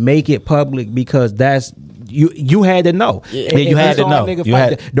even make it public because that's you had to know. Yeah, you had to know.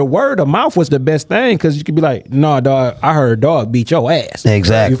 The word of mouth was the best thing because you could be like, "No, dog, I heard a dog beat your ass."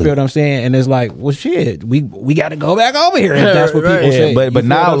 Exactly. You feel what I'm saying? And it's like, well, shit, we got to go back over here. If that's what people say. But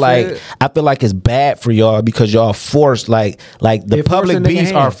now, like, I feel like it's bad for y'all because y'all forced like the public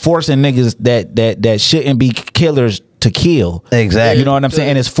beefs are forcing niggas that shouldn't be killers to kill. Exactly. You know what I'm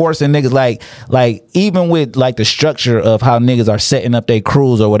saying? It's forcing niggas like even with like the structure of how niggas are setting up their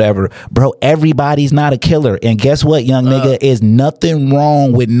crews or whatever, bro, everybody's not a killer. And guess what, young nigga? Is nothing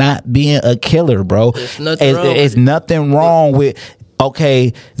wrong with not being a killer, bro. It's nothing wrong with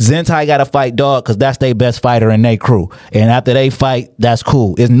okay, Zentai got to fight dog because that's their best fighter in their crew. And after they fight, that's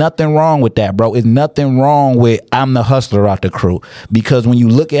cool. There's nothing wrong with that, bro. There's nothing wrong with I'm the hustler out the crew. Because when you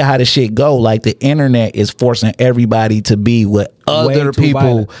look at how the shit go, like the internet is forcing everybody to be what other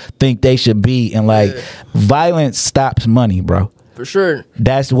people think they should be. And like violence stops money, bro. For sure.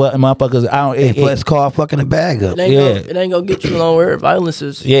 That's what motherfuckers. Let's call fucking the bag up. It ain't gonna get you nowhere. Violence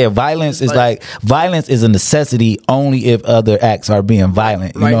is. Yeah, violence is like violence is a necessity only if other acts are being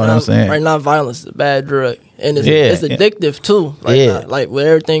violent. You know what I'm saying? Right now, violence is a bad drug, and it's addictive too. Like with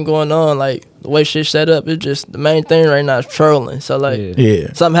everything going on, like the way shit's set up, it's just the main thing right now is trolling. So like,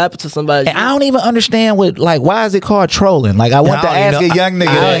 something happened to somebody, and I don't even understand why is it called trolling? Like I want to ask a young nigga.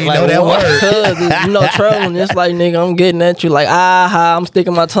 I don't even know that word. Because trolling, it's like nigga, I'm getting at you, like I'm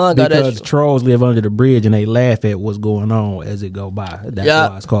sticking my tongue out at you. Because trolls live under the bridge and they laugh at what's going on as it go by.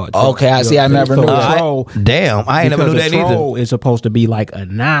 That's why it's called troll. Okay, I see. I never knew that. I ain't never knew that either. Troll is supposed to be like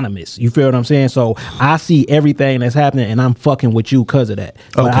anonymous. You feel what I'm saying? So I see everything that's happening and I'm fucking with you because of that.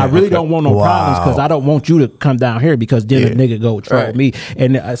 But I really don't want no problems because I don't want you to come down here because then the nigga go troll me.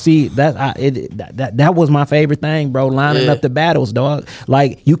 And see that was my favorite thing, bro. Lining up the battles, dog.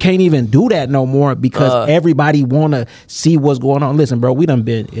 Like you can't even do that no more because everybody want to see what's going on. Listen, bro, we done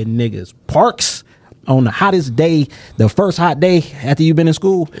been in niggas parks on the hottest day, the first hot day after you've been in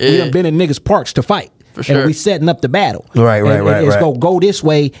school. We done been in niggas parks to fight. For sure. And we setting up the battle. Right. It's gonna go this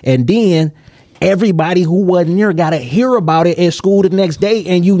way, and then everybody who wasn't here gotta hear about it at school the next day,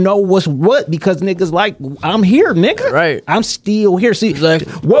 and you know what's what because niggas like, I'm here, nigga. Right. I'm still here. See,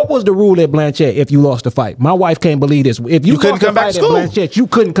 exactly. What was the rule at Blanchette if you lost the fight? My wife can't believe this. If you couldn't come back to school at Blanchette, you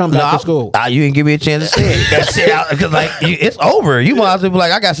couldn't come back to school. You didn't give me a chance to say it. That's it. Because it's over. You might as well be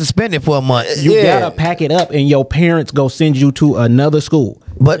like, I got suspended for a month. You gotta pack it up, and your parents go send you to another school.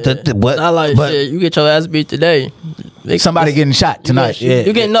 But not like shit. You get your ass beat today. Somebody getting shot tonight.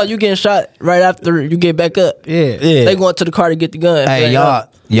 You getting shot right after you get back up. Yeah. They going to the car to get the gun. Hey,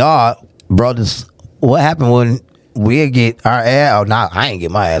 y'all brothers, what happened when we get our ass? I ain't get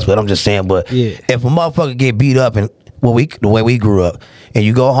my ass, but I'm just saying. But if a motherfucker get beat up and the way we grew up, and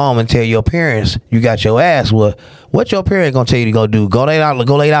you go home and tell your parents you got your ass, what what your parents gonna tell you to go do? Go lay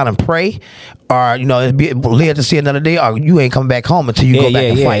down and pray, or live to see another day, or you ain't coming back home until you go back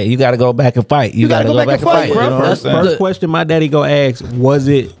and fight. You got to go back and fight. You got to go back and fight. bro. You know what I'm saying? First question my daddy go ask, was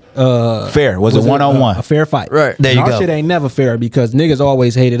it fair? Was it one-on-one? A fair fight? Right. There you our go. shit ain't never fair because niggas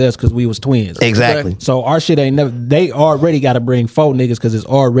always hated us because we was twins. Exactly. So our shit ain't never. They already got to bring 4 niggas because it's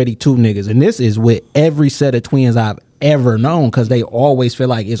already 2 niggas, and this is with every set of twins I've ever known because they always feel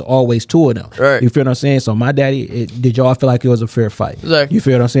like it's always 2 of them. Right. You feel what I'm saying? So my daddy, did y'all feel like it was a fair fight? Exactly. You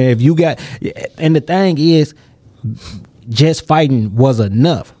feel what I'm saying? If you got, and the thing is, just fighting was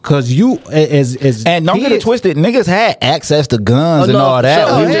enough because you as And don't get it kids- twisted. Niggas had access to guns and all that.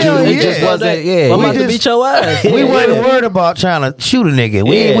 sure. It Yeah, just yeah. wasn't. Yeah, I'm we about to just- beat your ass. We wasn't worried about trying to shoot a nigga.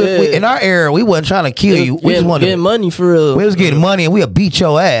 We in our era, we wasn't trying to kill you. We just wanted getting money for real. We was getting money and we'll beat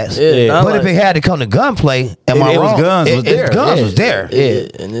your ass. Yeah, I'm But if like- it had to come to gunplay, am I It was wrong? guns was there. Guns Yeah. was there.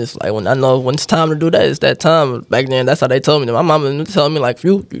 Yeah, and it's like when I know when it's time to do that, it's that time. Back then, that's how they told me. My mama telling me like, if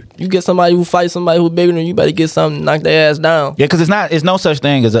you get somebody who fights somebody who bigger than you, better get something, knock their ass down. Yeah, because it's no such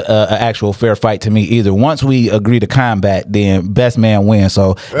thing as a actual fair fight to me either. Once we agree to combat, then best man wins.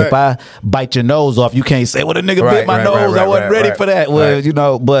 So if I bite your nose off, you can't say, "Well, the nigga bit my nose. I wasn't ready for that."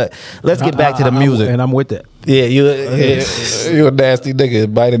 Well, But let's get back to the music. and I'm with that. Yeah, you a nasty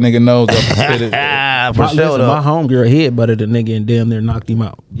nigga. Bite a nigga nose off and spit it. For My, sure, listen, though. my homegirl head butted the nigga and damn near knocked him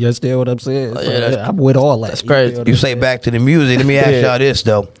out. You understand what I'm saying? yeah, that's- I'm with all that. that's crazy. feel You what say I'm back to the music. Let me ask y'all this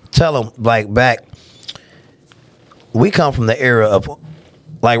though. Tell them back. We come from the era of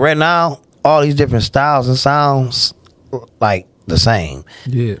right now. All these different styles and sounds like the same.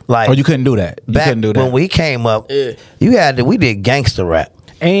 Yeah. Like Oh, you couldn't do that. You back couldn't do that. when we came up. Yeah. We did gangster rap.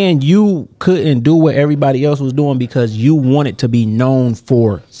 And you couldn't do what everybody else was doing because you wanted to be known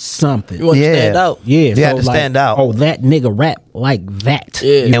for something. You want to stand out. Yeah, You had to stand out. Oh, that nigga rap like that. Yeah.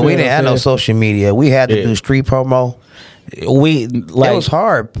 You And feel we what didn't I'm have no saying? social media. We had to do street promo. we It was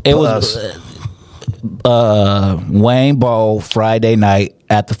hard. It for was us. Wayne Bowl Friday night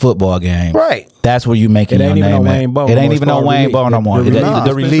at the football game. Right. That's where you making It your ain't even name no at. Wayne Bowl It no ain't more. even It's no called Wayne Relief. Bowl no more.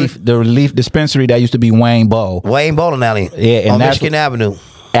 The Relief The relief dispensary that used to be Wayne Bowl. Wayne Bowling Alley. Yeah, and on that's Michigan Avenue.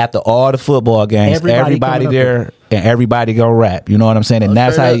 After all the football games, everybody coming up there and everybody go rap. You know what I'm saying? And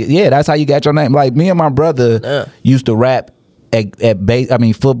that's how that's how you got your name. Like me and my brother used to rap at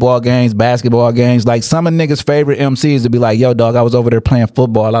football games, basketball games. Like some of niggas' favorite MCs to be like, "Yo, dog, I was over there playing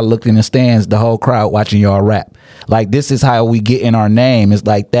football. I looked in the stands, the whole crowd watching y'all rap." Like this is how we get in our name. It's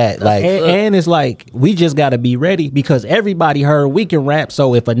like that. Like And it's like we just got to be ready because everybody heard we can rap.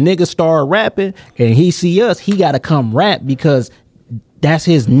 So if a nigga start rapping and he see us, he got to come rap because that's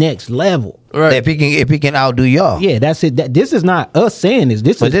his next level. Right. If he can outdo y'all. Yeah, that's it. This is not us saying this.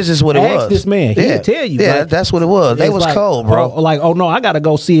 But this is what it ask was. this man. Yeah. He'll tell you. Yeah, like, that's what it was. They it's was like, cold, bro. Oh no, I got to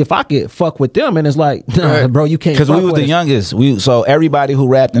go see if I could fuck with them. And it's like, nah, bro, you can't. because we fuck was with the us. youngest. So everybody who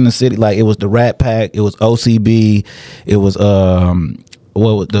rapped in the city, like it was the Rat Pack, it was OCB, it was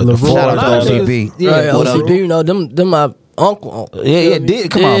what was the Shout out lot to of OCB. niggas- yeah, Right, what up? OCB, you know, them my uncle. Yeah,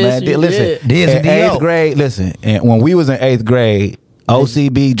 come on, man. Listen, Diz and in D.O. eighth grade, listen, and when we was in eighth grade,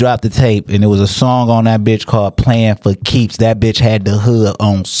 OCB dropped the tape, and there was a song on that bitch called "Playing for Keeps." That bitch had the hood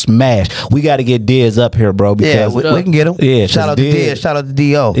on smash. We got to get Diz up here, bro. Yeah, Because we can get him. Yeah, shout out to Diz. Shout out to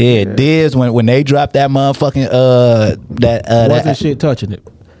D.O. Yeah, Diz when they dropped that motherfucking wasn't shit touching it.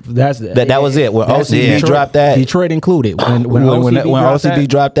 That was it. When That's OCB Detroit- dropped that, Detroit included. When when OCB that,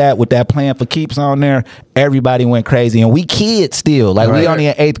 dropped that with that "Playing for Keeps" on there, everybody went crazy, and we kids still we Right. only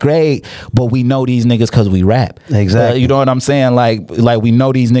in eighth grade, but we know these niggas because we rap. Exactly. You know what I'm saying? Like we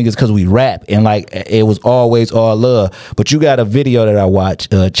know these niggas because we rap, and like it was always all love. But you got a video that I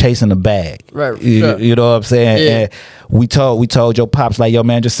watched, "Chasing the Bag." Right, You, sure. you know what I'm saying? Yeah. And we told your pops like, "Yo,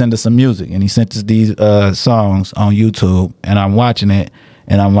 man, just send us some music," and he sent us these songs on YouTube, and I'm watching it,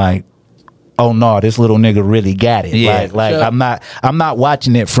 and I'm like, oh no, this little nigga really got it. Yeah, like sure. I'm not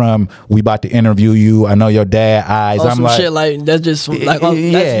watching it from we about to interview you. I know your dad eyes. On I'm some like shit like that's just like Yeah,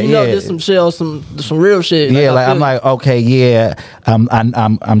 there's some shit on some real shit. yeah, I like I'm feel like, okay, yeah,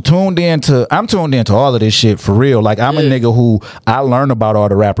 I'm tuned into all of this shit for real. Like I'm a nigga who I learn about all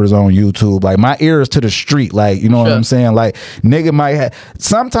the rappers on YouTube. Like my ear is to the street. Like you know what Sure. I'm saying. Like nigga might have.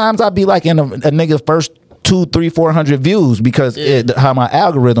 Sometimes I be like in a nigga's first 200, 300, 400 views because how my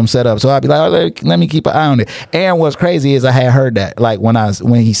algorithm set up. So I'd be like, oh, let me keep an eye on it. And what's crazy is I had heard that like when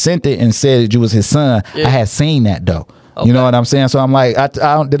he sent it and said that you was his son, I had seen that though. Okay. You know what I'm saying? So I'm like,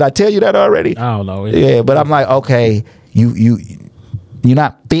 did I tell you that already? I don't know. Yeah, but I'm like, okay, you you're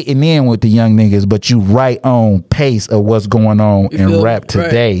not fitting in with the young niggas, but you right on pace of what's going on in rap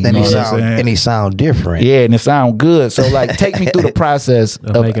today. You And know he what I'm sound saying? and he sound different. Yeah, and it sound good. So like, take me through the process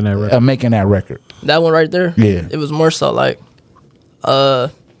of making that record. That one right there. Yeah. It was more so like,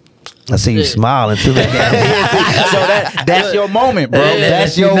 I see you smiling too. So that's your moment, bro. Yeah,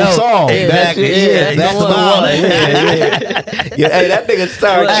 that's your song. Exactly. Yeah, That's the the one. one. Yeah, hey, that nigga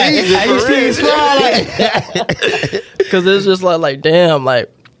started because it's just like damn,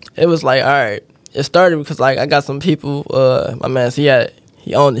 like it was like all right. It started because like I got some people. My man, he had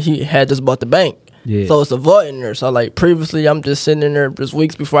just bought the bank. Yeah. So it's a vault in there. So like previously, I'm just sitting in there just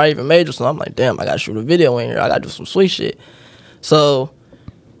weeks before I even made it. So I'm like, damn, I gotta shoot a video in here. I gotta do some sweet shit. So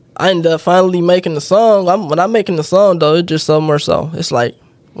I ended up finally making the song. When I'm making the song though, it's just so more so. It's like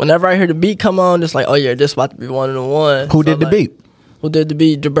whenever I hear the beat come on, it's like, oh yeah, this about to be one of the ones. Who did the beat? Who did the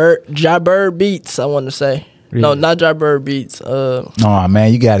beat? Jabir Beats, I want to say. Yeah. No, not Jabir Beats. Oh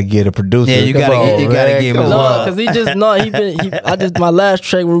man, you got to get a producer. Yeah, you gotta give him No, love. because he just my last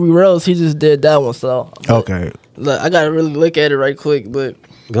track where we rose, he just did that one. So Okay. look, I gotta really look at it right quick. But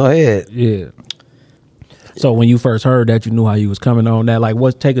Go ahead. Yeah. So when you first heard that, you knew how you was coming on that. Like,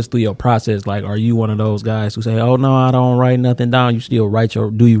 take us through your process. Like, are you one of those guys who say, "Oh no, I don't write nothing down"? You still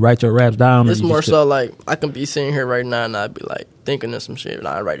do you write your raps down? it's more so like I can be sitting here right now and I'd be like thinking of some shit and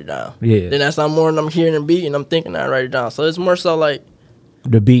I write it down. Yeah. Then that's I'm hearing the beat and I'm thinking I write it down. So it's more so like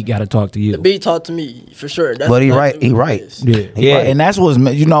the beat got to talk to you. the beat talk to me for sure. That's But he exactly right. what He it right. is. Yeah. Yeah, and that's what's I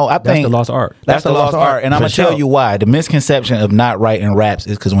That's think the lost art. That's the lost art, and I'm for gonna tell sure. you why. The misconception of not writing raps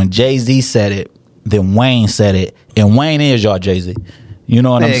is because when Jay-Z said it, then Wayne said it, and Wayne is y'all Jay-Z. You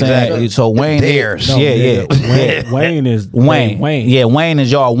know what I'm Yeah, saying? exactly. So Wayne Theirs. is, No, yeah. Wayne is Wayne. Wayne. Yeah, Wayne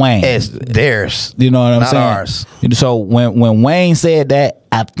is y'all Wayne. It's theirs. You know what I'm Not saying? ours. So when Wayne said that,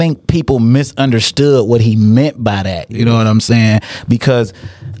 I think people misunderstood what he meant by that. You know what I'm saying? Because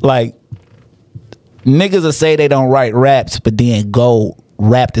like niggas will say they don't write raps, but then go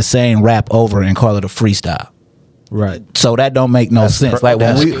rap the same rap over and call it a freestyle. Right. So that don't make no sense. Like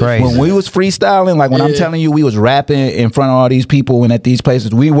that's crazy. when we was freestyling, like when I'm telling you we was rapping in front of all these people and at these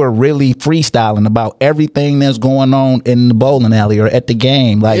places, we were really freestyling about everything that's going on in the bowling alley or at the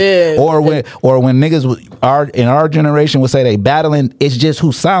game. Like or when niggas in our generation would say they battling, it's just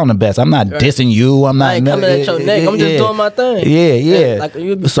who sound the best. I'm not dissing you. I'm not I ain't coming at your neck. I'm just doing my thing. Yeah. Like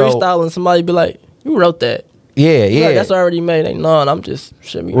you be freestyling, somebody be like, "You wrote that." Yeah. Like, that's already made. Like, no, I'm just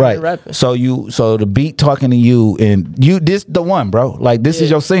rapping. So the beat talking to you and you this the one, bro. Like this is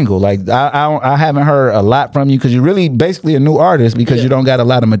your single. Like I haven't heard a lot from you because you're really basically a new artist because you don't got a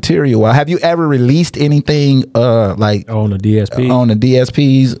lot of material. Have you ever released anything like on the DSP? On the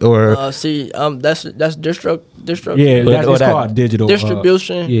DSPs or that's distro. Yeah, it's called digital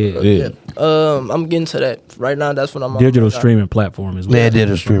distribution. Yeah. I'm getting to that right now. That's what I'm on digital right now. streaming platform is what Yeah,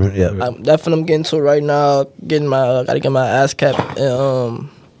 digital streaming. Yeah. That's what I'm getting to right now. Getting my gotta get my ass cap and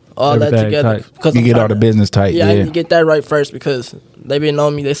all Everything that together. tight. Because you get all the business tight. Yeah, I need to get that right first because they been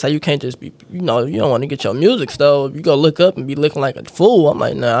on me. They say you can't just be, you don't want to get your music stole. You go look up and be looking like a fool. I'm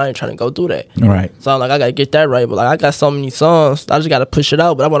like, nah, I ain't trying to go through that. Right. So I'm like, I gotta get that right. But like, I got so many songs, I just gotta push it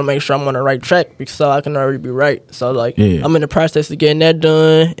out. But I want to make sure I'm on the right track because so I can already be right. So like, I'm in the process of getting that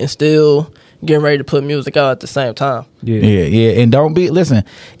done and still getting ready to put music out at the same time. Yeah. And don't listen,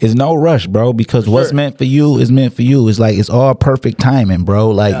 it's no rush, bro, because what's meant for you is meant for you. It's like, it's all perfect timing,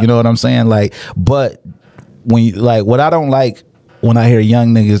 bro. Like, you know what I'm saying? Like, but when you, like, what I don't like when I hear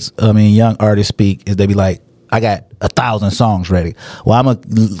young artists speak is they be like, I got 1,000 songs ready. Well, I'm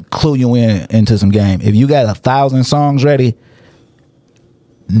gonna clue you into some game. If you got 1,000 songs ready,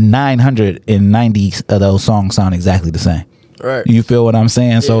 990 of those songs sound exactly the same. Right. You feel what I'm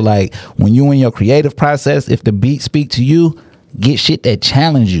saying? Yeah. So like when you in your creative process, if the beat speak to you, get shit that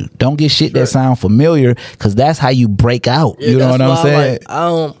challenge you. Don't get shit that sound familiar because that's how you break out. You know what I'm saying?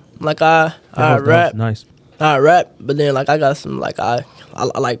 I rap. Nice. I rap, but then like I got some like I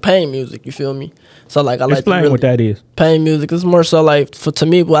like pain music. You feel me? So like I like explain what that is. Pain music is more so like to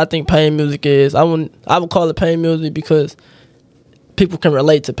me what I think pain music is. I would call it pain music because people can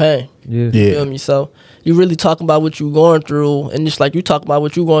relate to pain. You feel me? So you really talking about what you going through, and just like you talk about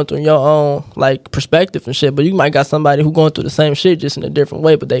what you going through in your own like perspective and shit. But you might got somebody who going through the same shit just in a different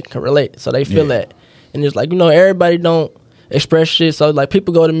way, but they can relate, so they feel that. And it's like everybody don't express shit. So like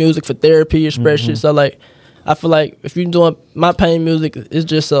people go to music for therapy, express shit. So like I feel like if you're doing my pain music is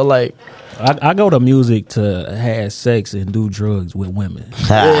just so like. I go to music to have sex and do drugs with women. You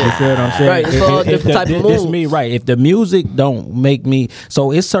feel what I'm saying? Right, it's all different type of This moves. me, right. If the music don't make me,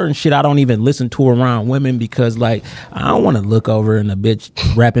 so it's certain shit I don't even listen to around women because like I don't want to look over and a bitch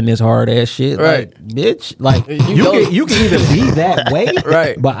rapping this hard ass shit. Right. Like, bitch, like know- you can even be that way,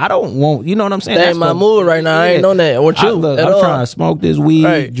 Right. But I don't want, you know what I'm saying? That ain't my mood right now. I ain't on that. I want you Look, at I'm all. trying to smoke this weed,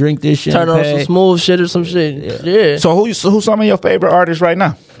 Right. drink this shit, Turn on some smooth shit or some shit. Yeah. So who's some of your favorite artists right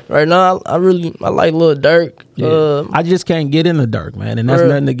now? Right now, I like Lil Durk. Yeah. I just can't get in the Durk, man, and that's Right.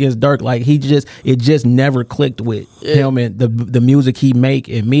 nothing against Durk. Like it just never clicked with him and the music he make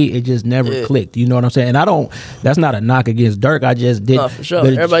and me. It just never clicked. You know what I'm saying? And that's not a knock against Durk. I just did. No, for sure. The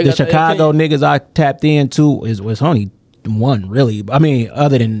Everybody got their Chicago opinion. niggas I tapped into was only one really. I mean,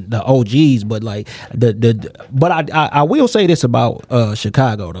 other than the OGs, but like but I will say this about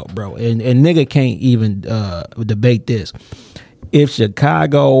Chicago though, bro, and nigga can't even debate this. If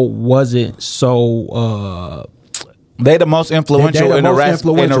Chicago wasn't so they the most influential They the in the most rap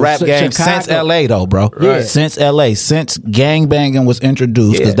influential. game Chicago. since LA though, bro. Right. Since LA, since gangbanging was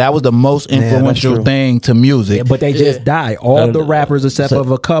introduced, because that was the most that's influential true. thing to music. but they just died. All the rappers except of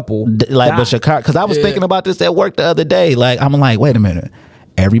a couple. Like, died. but Chicago, because I was thinking about this at work the other day. Like, I'm like, wait a minute.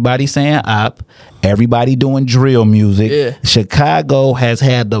 Everybody saying op, everybody doing drill music. Yeah. Chicago has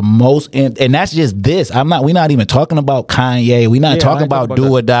had the most, and that's just this. We're not even talking about Kanye. We're not Yeah, talking I ain't about talking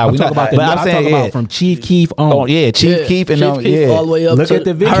Do or Die. I'm We talking not, about but I'm saying, talking about from Chief Keef on. oh yeah, Chief Keef and Chief Keef all the way up Look to at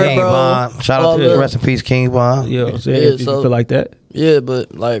the video. Herb King Bro, Von. Shout out all to the- rest in peace, King Von. You know what I'm saying? Yeah, If you so- feel like that. Yeah,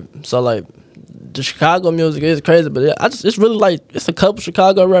 but like the Chicago music is crazy, but it's really like it's a couple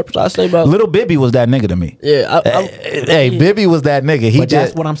Chicago rappers I say about. Little Bibby was that nigga to me. Yeah, Hey, Bibby was that nigga. He But that's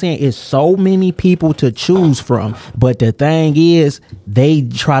just what I'm saying. It's so many people to choose from. But the thing is, they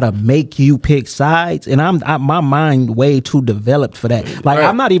try to make you pick sides, and my mind way too developed for that. Like Right.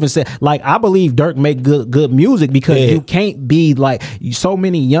 I'm not even saying like I believe Durk make good music because Yeah. you can't be like so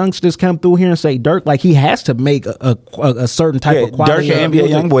many youngsters come through here and say Durk like he has to make a certain type of quality. Dirk of and NBA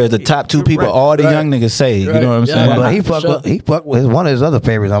music. Youngboy is the top two people all the young niggas say. You know what I'm Yeah. saying? But he For fuck with one of his other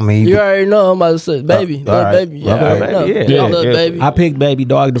favorites. I mean, you already know I'm about to say, baby, all Lil right. Baby, you Lil already Baby, know. yeah. Lil Yeah. Baby. I picked Baby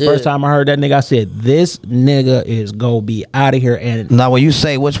Dog. The first Yeah. time I heard that nigga, I said, "This nigga is gonna be out of here." And now when you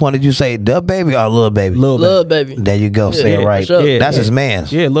say which one did you say, the baby or Lil Baby? Lil Baby. There you go. Say it Yeah, right. for sure. Yeah. That's his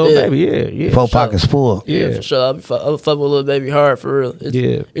man's. yeah, Lil Yeah. Baby, yeah. Four pockets full. Yeah, for sure. I'll fuck with Lil Baby hard for real.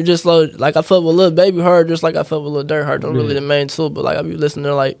 Yeah. It's just like I fuck with Lil Baby hard, just like I fuck with Lil Durk hard. Don't really the main two, but like I be listening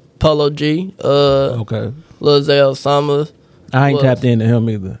to like Polo G, Okay. Lil Zay Osama. I ain't Well, tapped into him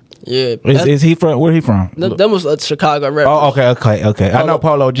either. Yeah, Is he from? Where he from? Them was a Chicago rapper. Oh, okay. I know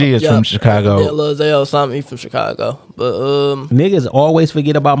Polo G is from Chicago. Yeah, Lil Zay Osama, he from Chicago. But Niggas always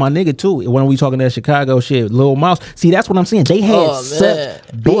forget about my nigga too when we talking that Chicago shit. Lil Mouse. See, that's what I'm saying. They had Oh, man.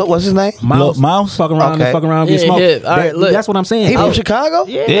 such big What's his name? Mouse. Lil Mouse? Fucking around Okay. and fucking around. Yeah, Get smoked. yeah. All right, look. That's what I'm saying. He from Chicago?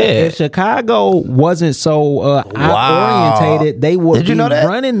 Yeah. Yeah. If Chicago wasn't so Wow. orientated, they would Did you be know that?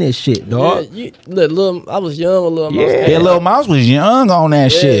 running this shit, dog. look, I was young when Lil Mouse Yeah. came Yeah, Lil Mouse was young on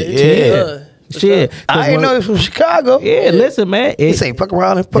that shit. he was Yeah. young. Shit. I didn't know he was from Chicago. Yeah, listen, man. He say fuck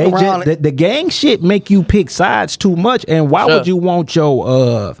around and fuck They around. just, the gang shit make you pick sides too much, and why Sure. would you want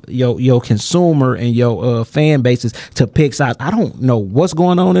your consumer and your fan bases to pick sides? I don't know what's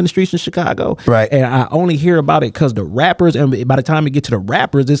going on in the streets in Chicago, Right. And I only hear about it because the rappers, and by the time we get to the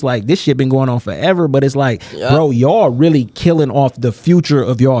rappers, it's like this shit been going on forever. But it's like, bro, y'all really killing off the future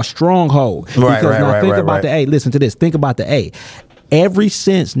of y'all stronghold. Right, because now think about right. the A. Listen to this. Think about the A. Ever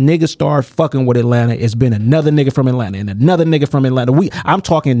since niggas started fucking with Atlanta, it's been another nigga from Atlanta and another nigga from Atlanta. I'm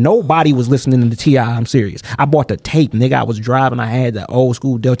talking, nobody was listening to T.I. I'm serious. I bought the tape, nigga. I was driving. I had the old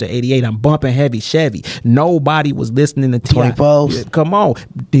school Delta 88. I'm bumping heavy Chevy. Nobody was listening to T.I. 24s? Yeah, come on.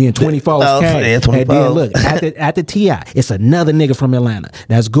 Then 24s Oh, came. yeah, 24s. And then look, after T.I., it's another nigga from Atlanta.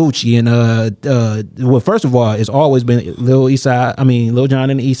 That's Gucci. And, well, first of all, it's always been Lil Jon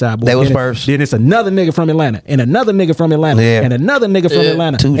and the Eastside Boys. They was Then first. Then it's another nigga from Atlanta and another nigga from Atlanta Yeah. and another nigga from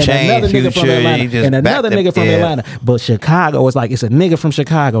Atlanta, 2 and Chainz, another nigga from Future, Atlanta, you just and another back them- nigga from yeah. Atlanta. But Chicago is like it's a nigga from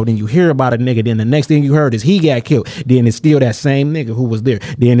Chicago. Then you hear about a nigga. Then the next thing you heard is he got killed. Then it's still that same nigga who was there.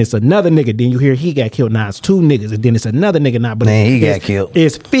 Then it's another nigga. Then you hear he got killed. Now it's 2 niggas, and then it's another nigga. Now, but Man, he it's- got killed.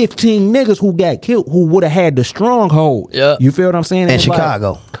 It's 15 niggas who got killed who would have had the stronghold. Yeah. You feel what I'm saying? In It's like,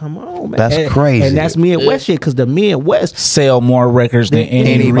 Chicago. come on, man. That's crazy. And that's Midwest shit because the Midwest. Sell more records than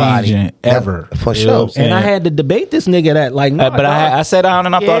any Anybody. region ever. For You know what I'm sure. saying? And I had to debate this nigga that like, no, But I sat down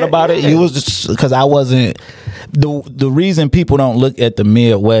and I thought about it. You was just because I wasn't the reason people don't look at the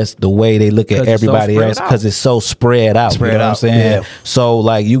Midwest the way they look at 'Cause it's so everybody spread else out. because it's so spread out. Spread you know out, what I'm saying? yeah. So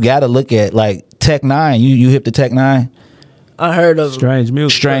like you got to look at like Tech Nine. You hip the Tech Nine? I heard of Strange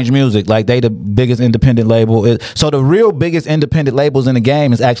Music. Strange Music, like they the biggest independent label. So the real biggest independent labels in the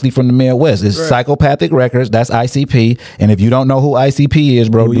game is actually from the Midwest. It's Psychopathic Records, that's ICP. And if you don't know who ICP is,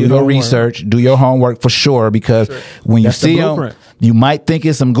 bro, do your research, do your homework for sure, because when you see them, you might think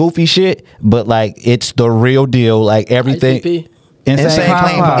it's some goofy shit, but like it's the real deal. Like everything. ICP.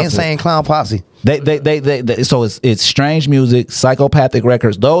 Insane Clown Posse. They so it's Strange Music, Psychopathic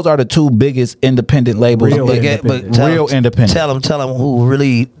Records. Those are the two biggest independent labels. Real independent. Tell them who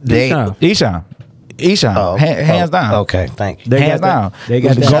really they. Eshawn. Hands down. Okay, thank you. Hands down. They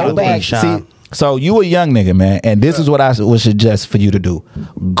got Go back. See, so you a young nigga, man, and this is what I would suggest for you to do.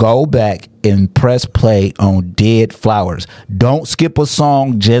 Go back and press play on Dead Flowers. Don't skip a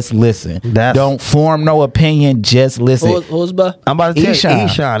song, just listen. Don't form no opinion, just listen. Who's by? I'm about to tell you,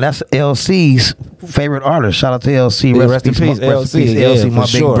 Eshawn. That's LC's favorite artist. Shout out to LC. Yeah, rest in peace, LC. LC, my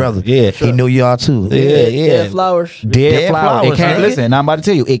big brother. Yeah, he knew y'all too. Yeah. Dead Flowers. Dead Flowers. Listen, I'm about to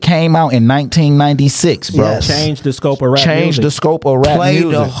tell you, it came out in 1996, bro. Yes. Changed the scope of rap Changed music. the scope of rap Play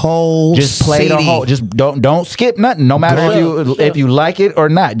music. the whole Just play CD. the whole. Just don't skip nothing. No matter if you like it or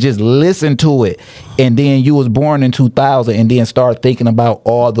not, just listen to it. And then you was born in 2000, and then start thinking about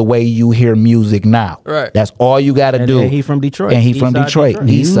all the way you hear music now. Right. That's all you got to do. And he from Detroit. And he from Detroit.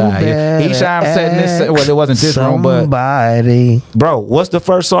 East side. Eshawn said this. Well, it wasn't this room, but bro, what's the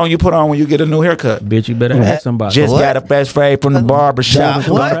first song you put on when you get a new haircut? Bitch, you better ask somebody. Just got a fresh fade from the barber shop.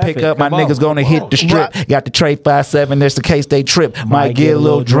 Gonna pick up my niggas gonna hit the strip. Got the tray 5-7. There's the case they trip. Might get a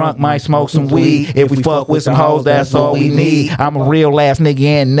little drunk. Might smoke some weed. If we fuck with some hoes, that's all we need. I'm a real ass nigga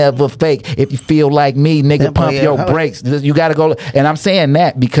and never fake. If you feel like me, nigga, pump your brakes. You gotta go. And I'm saying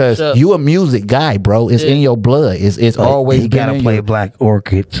that because you a music guy, bro. It's in your blood. It's always. You gotta play Black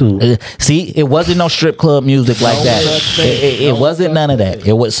Orchid too. See, it wasn't no strip club music like that. It wasn't none of that.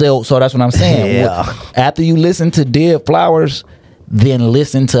 It was so that's what I'm saying. Yeah. After you listen to Dead Flowers, then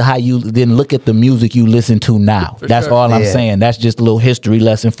listen to then look at the music you listen to now. That's all I'm saying. That's just a little history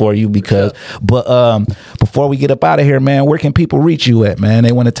lesson for you because but before we get up out of here, man, where can people reach you at, man?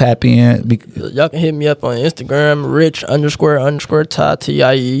 They want to tap in. Y'all can hit me up on Instagram, Rich__Ty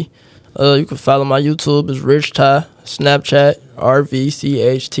TIE. You can follow my YouTube is Rich Ty, Snapchat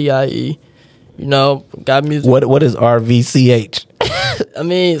RVCHTIE. You know, got music. What is RVCH? I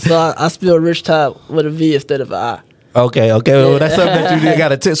mean, so I spell Rich Ty with a V instead of an I. Okay. Well, that's something that you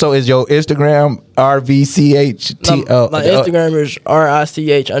got to. So is your Instagram RVCHT? My Instagram is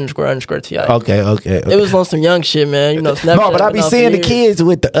RICH__TI. Okay. It was on some young shit, man. You know, Snapchat. No, but I be seeing the kids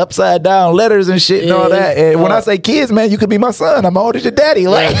with the upside down letters and shit and all that. And when I say kids, man, you could be my son. I'm old as your daddy.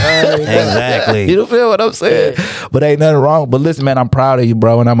 Like exactly. You feel what I'm saying? But ain't nothing wrong. But listen, man, I'm proud of you,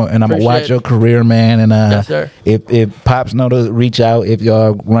 bro, and I'm gonna watch your career, man. And yes, sir. If Pops know to reach out if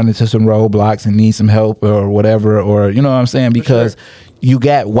y'all run into some roadblocks and need some help or whatever, or you know what I'm saying, because you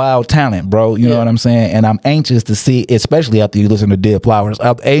got wild talent, bro. You know what I'm saying? And I'm anxious to see, especially after you listen to Dead Flowers,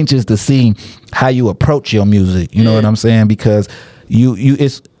 I'm anxious to see how you approach your music. You know what I'm saying? Because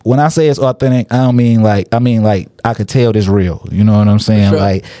it's when I say it's authentic, I mean like I could tell this real. You know what I'm saying?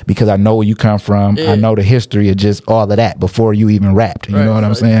 Like, because I know where you come from. I know the history of just all of that before you even rapped. You know what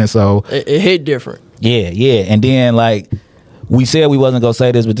I'm saying? So it hit different. Yeah. And then like, we said we wasn't gonna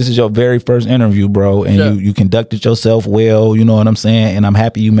say this, but this is your very first interview, bro, and you conducted yourself well. You know what I'm saying, and I'm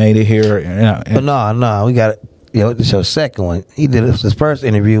happy you made it here. But no, we got it. You know, this is your second one. He did his first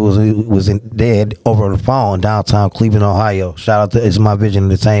interview was dead over the phone downtown Cleveland, Ohio. Shout out to It's My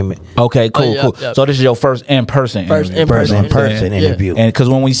Vision Entertainment. Okay, cool. Yep. So this is your first in-person interview. And because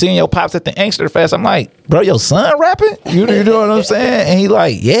when we seen your pops at the Inkster Fest, I'm like, bro, your son rapping? You know what I'm saying? And he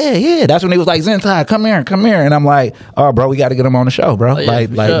like, yeah. That's when he was like, Zentai, come here. And I'm like, oh, bro, we got to get him on the show, bro.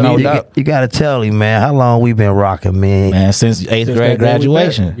 No doubt. You got to tell him, man, how long we been rocking, man. Man, since 8th grade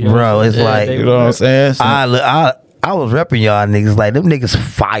graduation. Bro, it's like, you know what I'm saying? I was repping y'all niggas like them niggas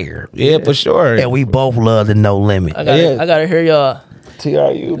fire. Yeah, for sure. And we both love the No Limit. I gotta hear y'all.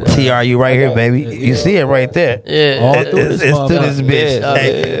 TRU, bro. TRU right here, baby. You see it right there. Yeah. It's to this bitch.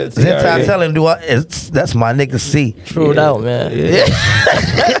 Hey, Zentai tell him that's my nigga C. True out, man.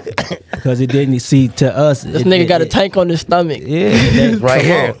 Because it didn't see to us. This nigga got a tank on his stomach. Yeah. Right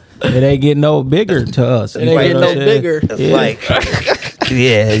here. It ain't getting no bigger to us. It ain't getting no bigger. It's like,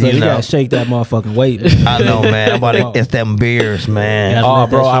 yeah, so you know. gotta shake that motherfucking weight, man. I know, man. It's them beers, man. Oh,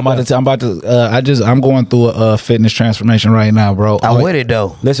 bro, I'm going through a fitness transformation right now, bro. I'm with it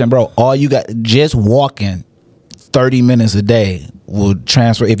though. Listen, bro, all you got, just walking 30 minutes a day will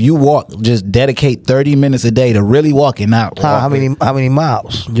transfer. If you walk, just dedicate 30 minutes a day to really walking out. How many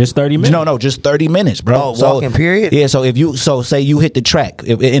miles? Just 30 minutes? No, just 30 minutes, bro. Oh, walking period? Yeah, so say you hit the track.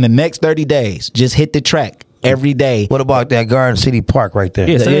 If in the next 30 days, just hit the track every day. What about that Garden City Park right there?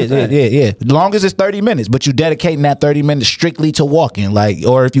 Yeah. As long as it's 30 minutes, but you dedicating that 30 minutes strictly to walking, like,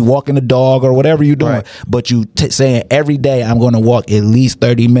 or if you walking a dog or whatever you're doing, but you saying every day I'm going to walk at least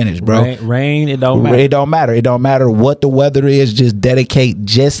 30 minutes, bro. Rain, it don't matter. It don't matter. It don't matter what the weather is. Just dedicate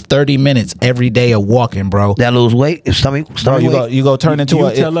just 30 minutes every day of walking, bro. That lose weight. If stomach you go turn into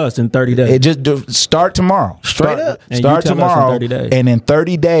a. Tell us in 30 days. It just start tomorrow. Start tomorrow, in 30 days. and in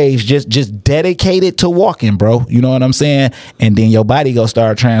 30 days, just dedicate it to walking, bro. You know what I'm saying? And then your body go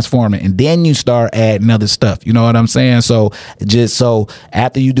start transforming, and then you start adding other stuff. You know what I'm saying? So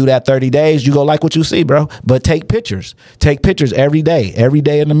after you do that 30 days, you go like what you see, bro. But take pictures every day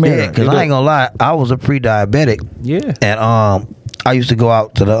in the mirror. Yeah, because I ain't gonna lie, I was a pre-diabetic. Yeah, and I used to go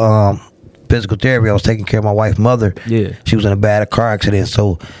out to the physical therapy. I was taking care of my wife's mother. Yeah, she was in a bad car accident,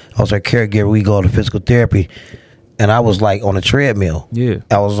 so I was her caregiver. We go to physical therapy, and I was like on a treadmill. Yeah,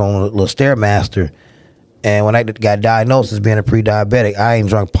 I was on a little Stairmaster, and when I got diagnosed as being a pre-diabetic, I ain't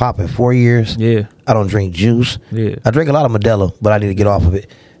drunk pop in 4 years. Yeah, I don't drink juice. Yeah, I drink a lot of Modelo, but I need to get off of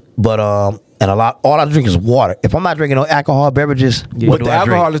it. But and all I drink is water. If I'm not drinking no alcohol beverages, what do the I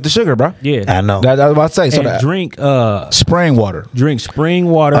alcohol drink? is the sugar, bro. Yeah, I know. That I was about to say. So and drink spring water. Drink spring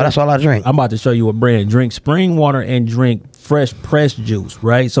water. Oh, that's all I drink. I'm about to show you a brand. Drink spring water and drink fresh pressed juice,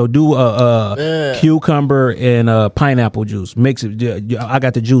 right? So do cucumber and pineapple juice. Mix it. I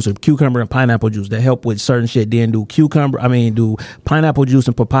got the juice of cucumber and pineapple juice that help with certain shit. Then do pineapple juice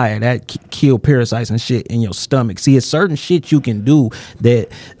and papaya. That kill parasites and shit in your stomach. See, it's certain shit you can do that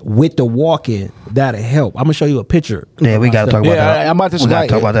with the walking that'll help. I'm gonna show you a picture. Yeah, we gotta talk about that. I'm about to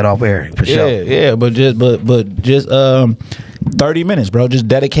talk about that off air for sure. Yeah, but just 30 minutes, bro. Just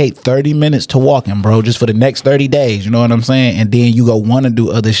dedicate 30 minutes to walking, bro, just for the next 30 days. You know what I'm saying? And then you go want to do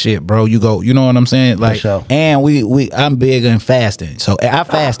other shit, bro. You know what I'm saying? Like, sure. And I'm big in fasting. So I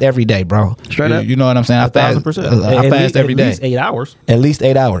fast every day, bro. Straight up. You know what I'm saying? I fast 1,000%. I fast every day. At least 8 hours. At least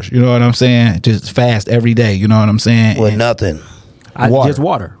 8 hours. You know what I'm saying? Just fast every day. You know what I'm saying? With nothing. Just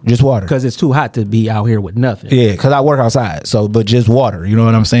water. Because it's too hot to be out here with nothing. Yeah, because I work outside. So, but just water. You know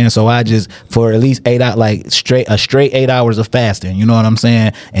what I'm saying? So I just for at least 8 hours, like straight 8 hours of fasting. You know what I'm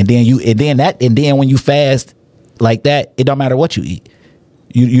saying? And then when you fast like that, it don't matter what you eat.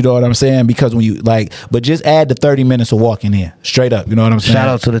 You know what I'm saying? Because when you but just add the 30 minutes of walking in straight up. You know what I'm saying? Shout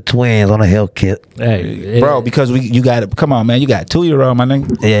out to the twins on the health kit. Hey, bro, because you got to come on, man. You got a 2-year-old, my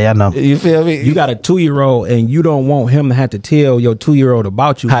nigga. Yeah, I know. You feel me? You got a 2-year-old, and you don't want him to have to tell your 2-year-old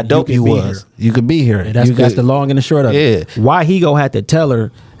about you. How dope you was. You could be here. And that's the long and the short of it. Why he go have to tell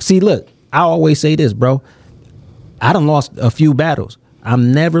her? See, look, I always say this, bro. I done lost a few battles.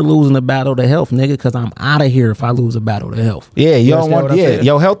 I'm never losing a battle to health, nigga, because I'm out of here if I lose a battle to health. Yeah, you don't want. Yeah,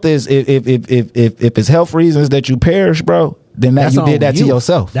 your health is if it's health reasons that you perish, bro. Then you did that to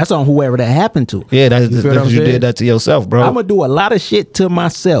yourself. That's on whoever that happened to. Yeah, you did that to yourself, bro. I'm gonna do a lot of shit to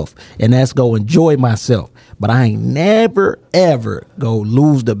myself, and that's go enjoy myself. But I ain't never ever go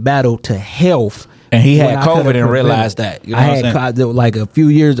lose the battle to health. And he had COVID and realized that. You know I had like a few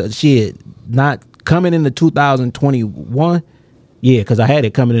years of shit, not coming into 2021. Yeah, because I had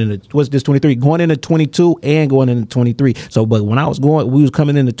it coming into what's this 23, going into 22 and going into 23. So, but when we was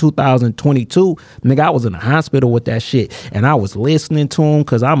coming into 2022, nigga, I was in the hospital with that shit, and I was listening to him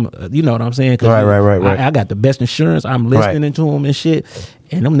because I'm, you know what I'm saying? Right. I got the best insurance. I'm listening to him and shit,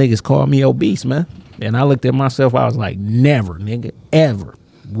 and them niggas called me obese, man. And I looked at myself. I was like, never, nigga, ever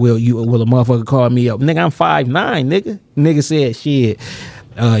will a motherfucker call me up, nigga. I'm 5'9", nigga. Nigga said shit.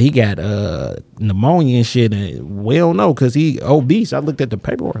 He got pneumonia and shit, and we don't know because he obese. I looked at the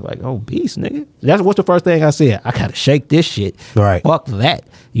paperwork like, obese, nigga. What's the first thing I said? I gotta shake this shit. Right. Fuck that.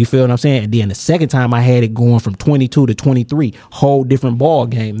 You feel what I'm saying? And then the second time I had it going from 22 to 23, whole different ball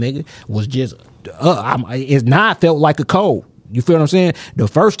game, nigga. Was just I felt like a cold. You feel what I'm saying? The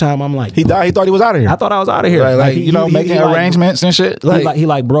first time I'm like, he thought he was out of here. I thought I was out of here. Making arrangements and shit. He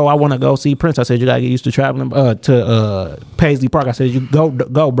like, bro, I want to go see Prince. I said, you gotta get used to traveling to Paisley Park. I said, you go,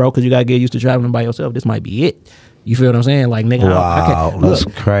 bro, because you gotta get used to traveling by yourself. This might be it. You feel what I'm saying? Like, nigga, wow, that's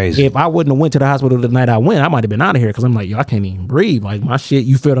crazy. If I wouldn't have went to the hospital the night I went, I might have been out of here because I'm like, yo, I can't even breathe. Like my shit.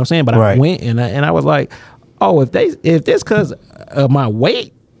 You feel what I'm saying? But I went and I was like, oh, if this because of my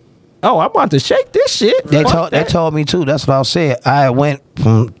weight. Oh, I'm about to shake this shit. They told me too. That's what I said. I went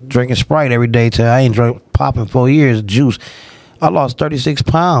from drinking Sprite every day to I ain't drink pop in 4 years, juice. I lost 36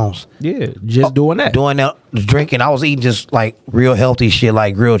 pounds. Yeah, just doing that. Drinking. I was eating just like real healthy shit,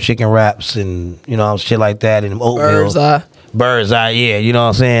 like grilled chicken wraps and shit like that, and oatmeal. Bird's eye, yeah. You know what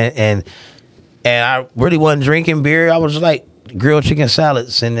I'm saying? And I really wasn't drinking beer. I was just like grilled chicken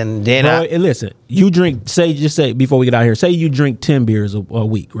salads, and then listen, you drink. Just say before we get out here. Say you drink 10 beers a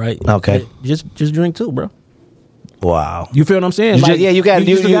week, right? Okay. Just drink 2, bro. Wow. You feel what I'm saying? You just- you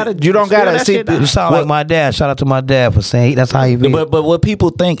gotta- you don't gotta that see- shit down. You sound like my dad. Shout out to my dad for saying that's how you be. But what people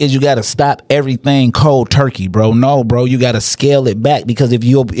think is you got to stop everything cold turkey, bro. No, bro, you got to scale it back because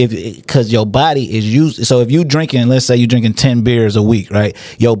because your body is used. So if you drinking, let's say you're drinking 10 beers a week, right?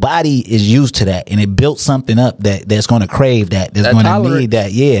 Your body is used to that, and it built something up that's going to crave that. That's going to tolerance. need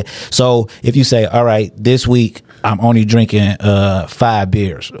that. Yeah. So if you say, all right, this week I'm only drinking 5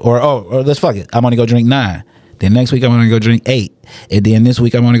 beers, or let's fuck it, I'm only gonna drink 9. Then next week I'm gonna go drink 8, and then this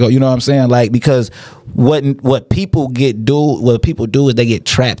week I'm gonna go. You know what I'm saying? Like, because what people do is they get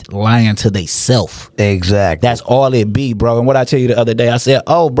trapped lying to theyself. Exactly. That's all it be, bro. And what I tell you the other day, I said,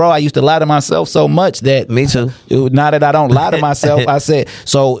 "Oh, bro, I used to lie to myself so much that Me too. Now that I don't lie to myself, I said,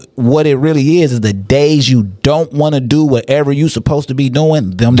 so what it really is the days you don't want to do whatever you supposed to be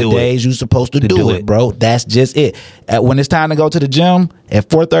doing, the days you supposed to do it, bro. That's just it. When it's time to go to the gym at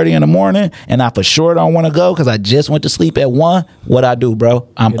 4:30 in the morning, and I for sure don't want to go because I just went to sleep at 1, what I do, bro?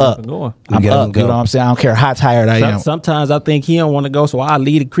 I'm Get up. and going. I'm Get up up. and You go. know what I'm saying? I don't care how tired I am. Sometimes I think he don't want to go, so I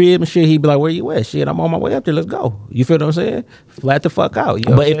leave the crib and shit. He be like, "Where you at? Shit, I'm on my way up there. Let's go." You feel what I'm saying? Flat the fuck out. You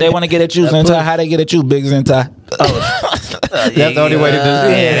know But if they want to get at you, Zentai, how they get at you, Big Zentai? That's the only way to do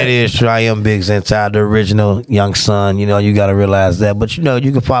it. Yeah, that is true. I am Big Zentai, the original young son. You know, you got to realize that. But you know,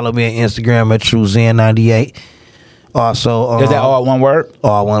 you can follow me on Instagram at TrueZen98. Also, Is that all one word?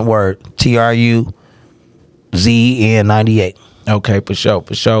 All one word. TRUZN98. Okay, for sure.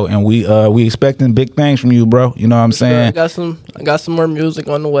 And we expecting big things from you, bro. You know what I'm saying? I got some more music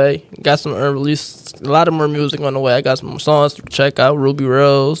on the way. Got some unreleased, a lot of more music on the way. I got some songs to check out. Ruby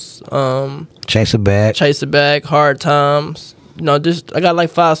Rose, Chase a bag. Chase It Back, Hard Times. You know, just I got like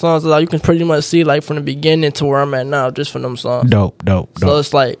 5 songs that you can pretty much see like from the beginning to where I'm at now, just from them songs. Dope. So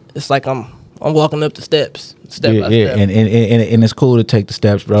it's like I'm walking up the steps, step by step. And it's cool to take the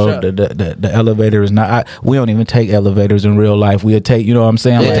steps, bro. Sure. The elevator is not. We don't even take elevators in real life. We'll take, you know what I'm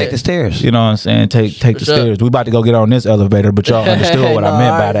saying? They Like, take the stairs. You know what I'm saying? Take the sure. stairs. We about to go get on this elevator, but y'all understood what I No,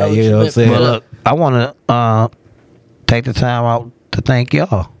 meant by I know that. what You you know what I'm meant. saying? But look, I want to take the time out to thank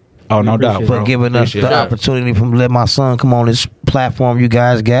y'all Oh, no doubt, appreciate bro. for giving us Appreciate the it. opportunity from let my son come on this platform you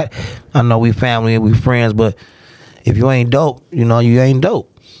guys got. I know we family and we friends, but if you ain't dope, you know you ain't dope.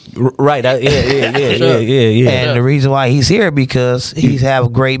 Right. Yeah. And the reason why he's here because he's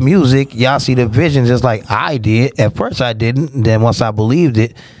have great music. Y'all see the vision just like I did. At first I didn't. And then once I believed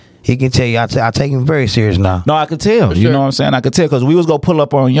it, he can tell you I take him very serious now. No, I could tell. You sure. know what I'm saying? I could tell because we was gonna pull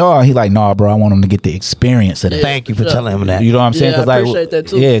up on y'all. He like, nah, bro. I want him to get the experience of that. Yeah. Thank you for Sure. telling him that. You know what I'm saying? Yeah, I like, appreciate that,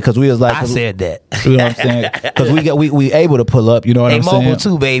 too. Yeah, because we was like, I said that. you know what I'm saying? Because we able to pull up. You know what Hey, I'm saying? mobile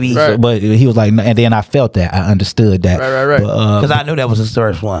too, baby. Right. So, but he was like, no, and then I felt that. I understood that. Right. Because I knew that was his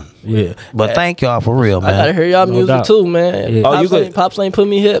first one. Yeah. But thank y'all for real, I gotta man. hear y'all No music doubt. too, man. Yeah. Oh, you good? Pops ain't put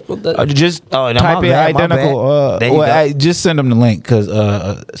me hip with that. Just Oh, no, type my in bad, my identical. bad. There you go. Just send him the link because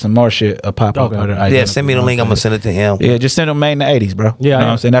some more shit pop up. Okay. under Yeah, identical, send me the you know link. what I'm going to send it to him. Yeah, just send them Made in the 80s, bro. Yeah, you know what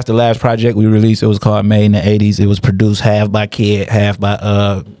I'm saying? That's the last project we released. It was called Made in the 80s. It was produced half by Kid, half by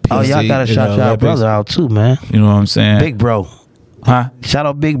Oh, PC, y'all got to you shout know, y'all Olympics. brother out too, man. You know what I'm saying? Big Bro. Huh? Shout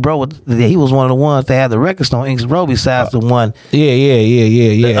out Big Bro. He was one of the ones that had the record store Inks Row besides the one, Yeah.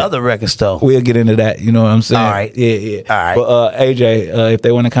 the other record store. We'll get into that. You know what I'm saying? All right. Yeah. All right. But AJ, if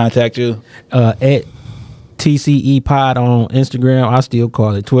they want to contact you, At TCE Pod on Instagram. I still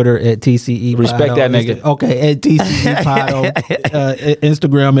call it Twitter at TCE Pod. Respect on that nigga. Okay, at TCE Pod on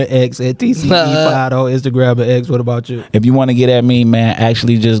Instagram and X. At TCE Pod on Instagram and X. What about you? if you want to get at me, man,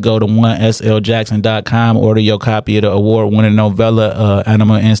 actually just go to 1sljackson.com, order your copy of the award-winning novella,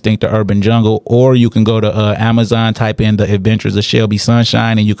 Animal Instinct, The Urban Jungle, or you can go to Amazon, type in The Adventures of Shelby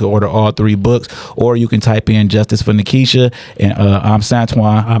Sunshine, and you can order all 3 books, or you can type in Justice for Nikisha, and I'm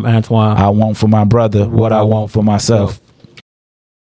Santoine. I'm Antoine. I want for my brother what I want for myself.